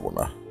ভুল করব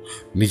না।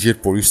 নিজের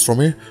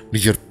পরিশ্রমে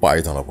নিজের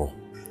পায়ে দাঁড়াবো,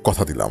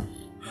 কথা দিলাম।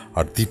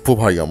 আর দিব্য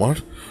ভাই আমার,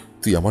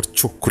 তুই আমার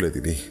চোখ খুলে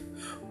দিলি,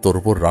 তোর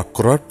উপর রাগ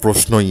করার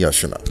প্রশ্নই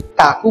আসে না।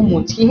 কাকু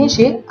মুচকি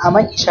হেসে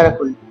আমায় ইশারা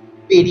করল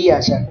বেরিয়ে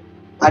আসার,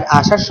 আর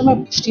আসার সময়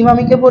বৃষ্টি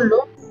মামিকে বলল,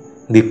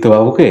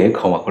 দীপ্তবাবুকে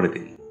ক্ষমা করে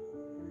দিন,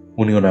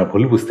 উনি ওনার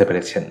ভুল বুঝতে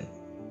পেরেছেন,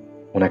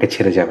 ওনাকে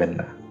ছেড়ে যাবেন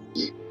না।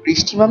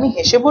 বৃষ্টি মামি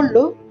হেসে বলল,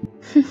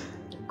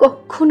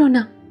 কখনো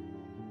না।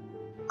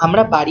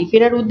 আমরা বাড়ি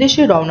ফেরার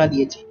উদ্দেশ্যে রওনা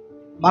দিয়েছি।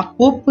 মা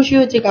খুব খুশি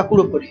হয়েছে কাকুর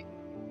ওপরে,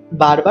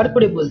 বারবার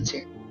করে বলছে,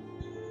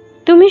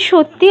 তুমি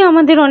সত্যি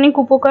আমাদের অনেক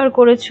উপকার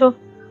করেছো,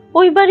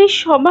 ওই বাড়ির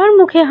সবার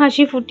মুখে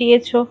হাসি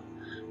ফুটিয়েছো,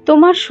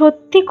 তোমার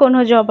সত্যি কোনো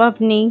জবাব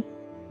নেই।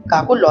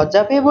 কাকু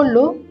লজ্জা পেয়ে বলল,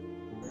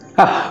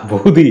 আহ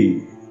বৌদি,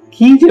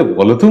 কি যে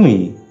বলো তুমি,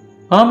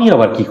 আমি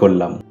আবার কি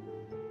করলাম?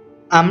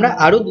 আমরা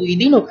আরো 2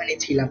 দিন ওখানে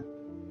ছিলাম।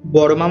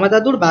 বড় মামা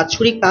দাদুর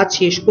বাৎসরিক কাজ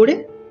শেষ করে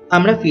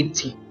আমরা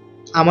ফিরছি।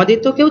 আমাদের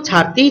তো কেউ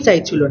ছাড়তেই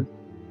চাইছিল না,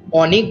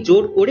 অনেক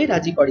জোর করে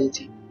রাজি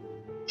করিয়েছে।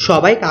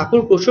 সবাই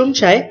কাকুর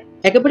প্রশংসায়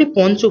একেবারে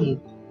পঞ্চমুখ।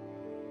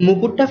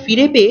 মুকুটটা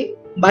ফিরে পেয়ে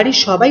বাড়ির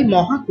সবাই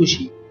মহা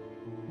খুশি।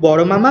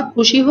 বড় মামা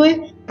খুশি হয়ে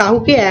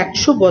কাকুকে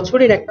 100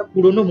 বছরের একটা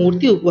পুরনো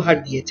মূর্তি উপহার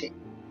দিয়েছে,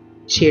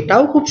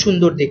 সেটাও খুব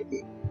সুন্দর দেখতে।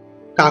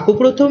 কাকু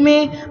প্রথমে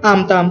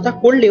আমতা আমতা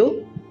করলেও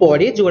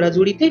পরে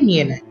জোড়াজুড়িতে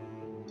নিয়ে নেয়।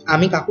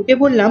 আমি কাকুকে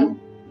বললাম,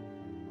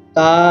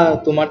 তা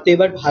তোমার তো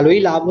এবার ভালোই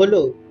লাভ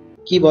হলো,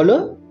 কি বলো?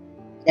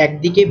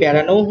 একদিকে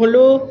বেড়ানোও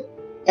হলো,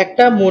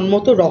 একটা মন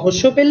মতো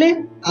রহস্য পেলে,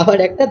 আবার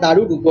একটা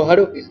দারুণ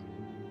উপহারও পেলে।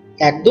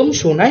 একদম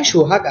সোনায়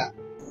সোহাগা।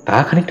 তা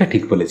খানিকটা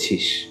ঠিক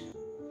বলেছিস,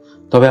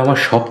 তবে আমার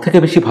সব থেকে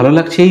বেশি ভালো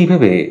লাগছে এই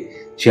ভেবে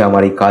যে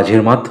আমার এই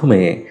কাজের মাধ্যমে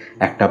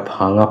একটা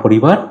ভাঙা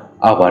পরিবার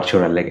আবার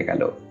জোড়া লেগে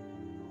গেল।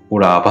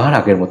 ওরা আবার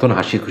আগের মতন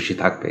হাসি খুশি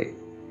থাকবে,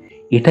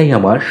 এটাই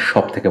আমার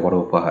সব থেকে বড়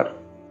উপহার।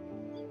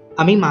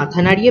 আমি মাথা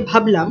নাড়িয়ে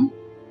ভাবলাম,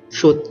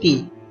 সত্যি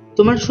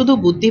তোমার শুধু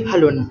বুদ্ধি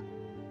ভালো না,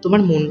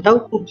 তোমার মনটাও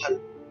খুব ভালো।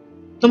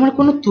 তোমার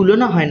কোনো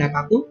তুলনা হয় না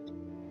কাকু।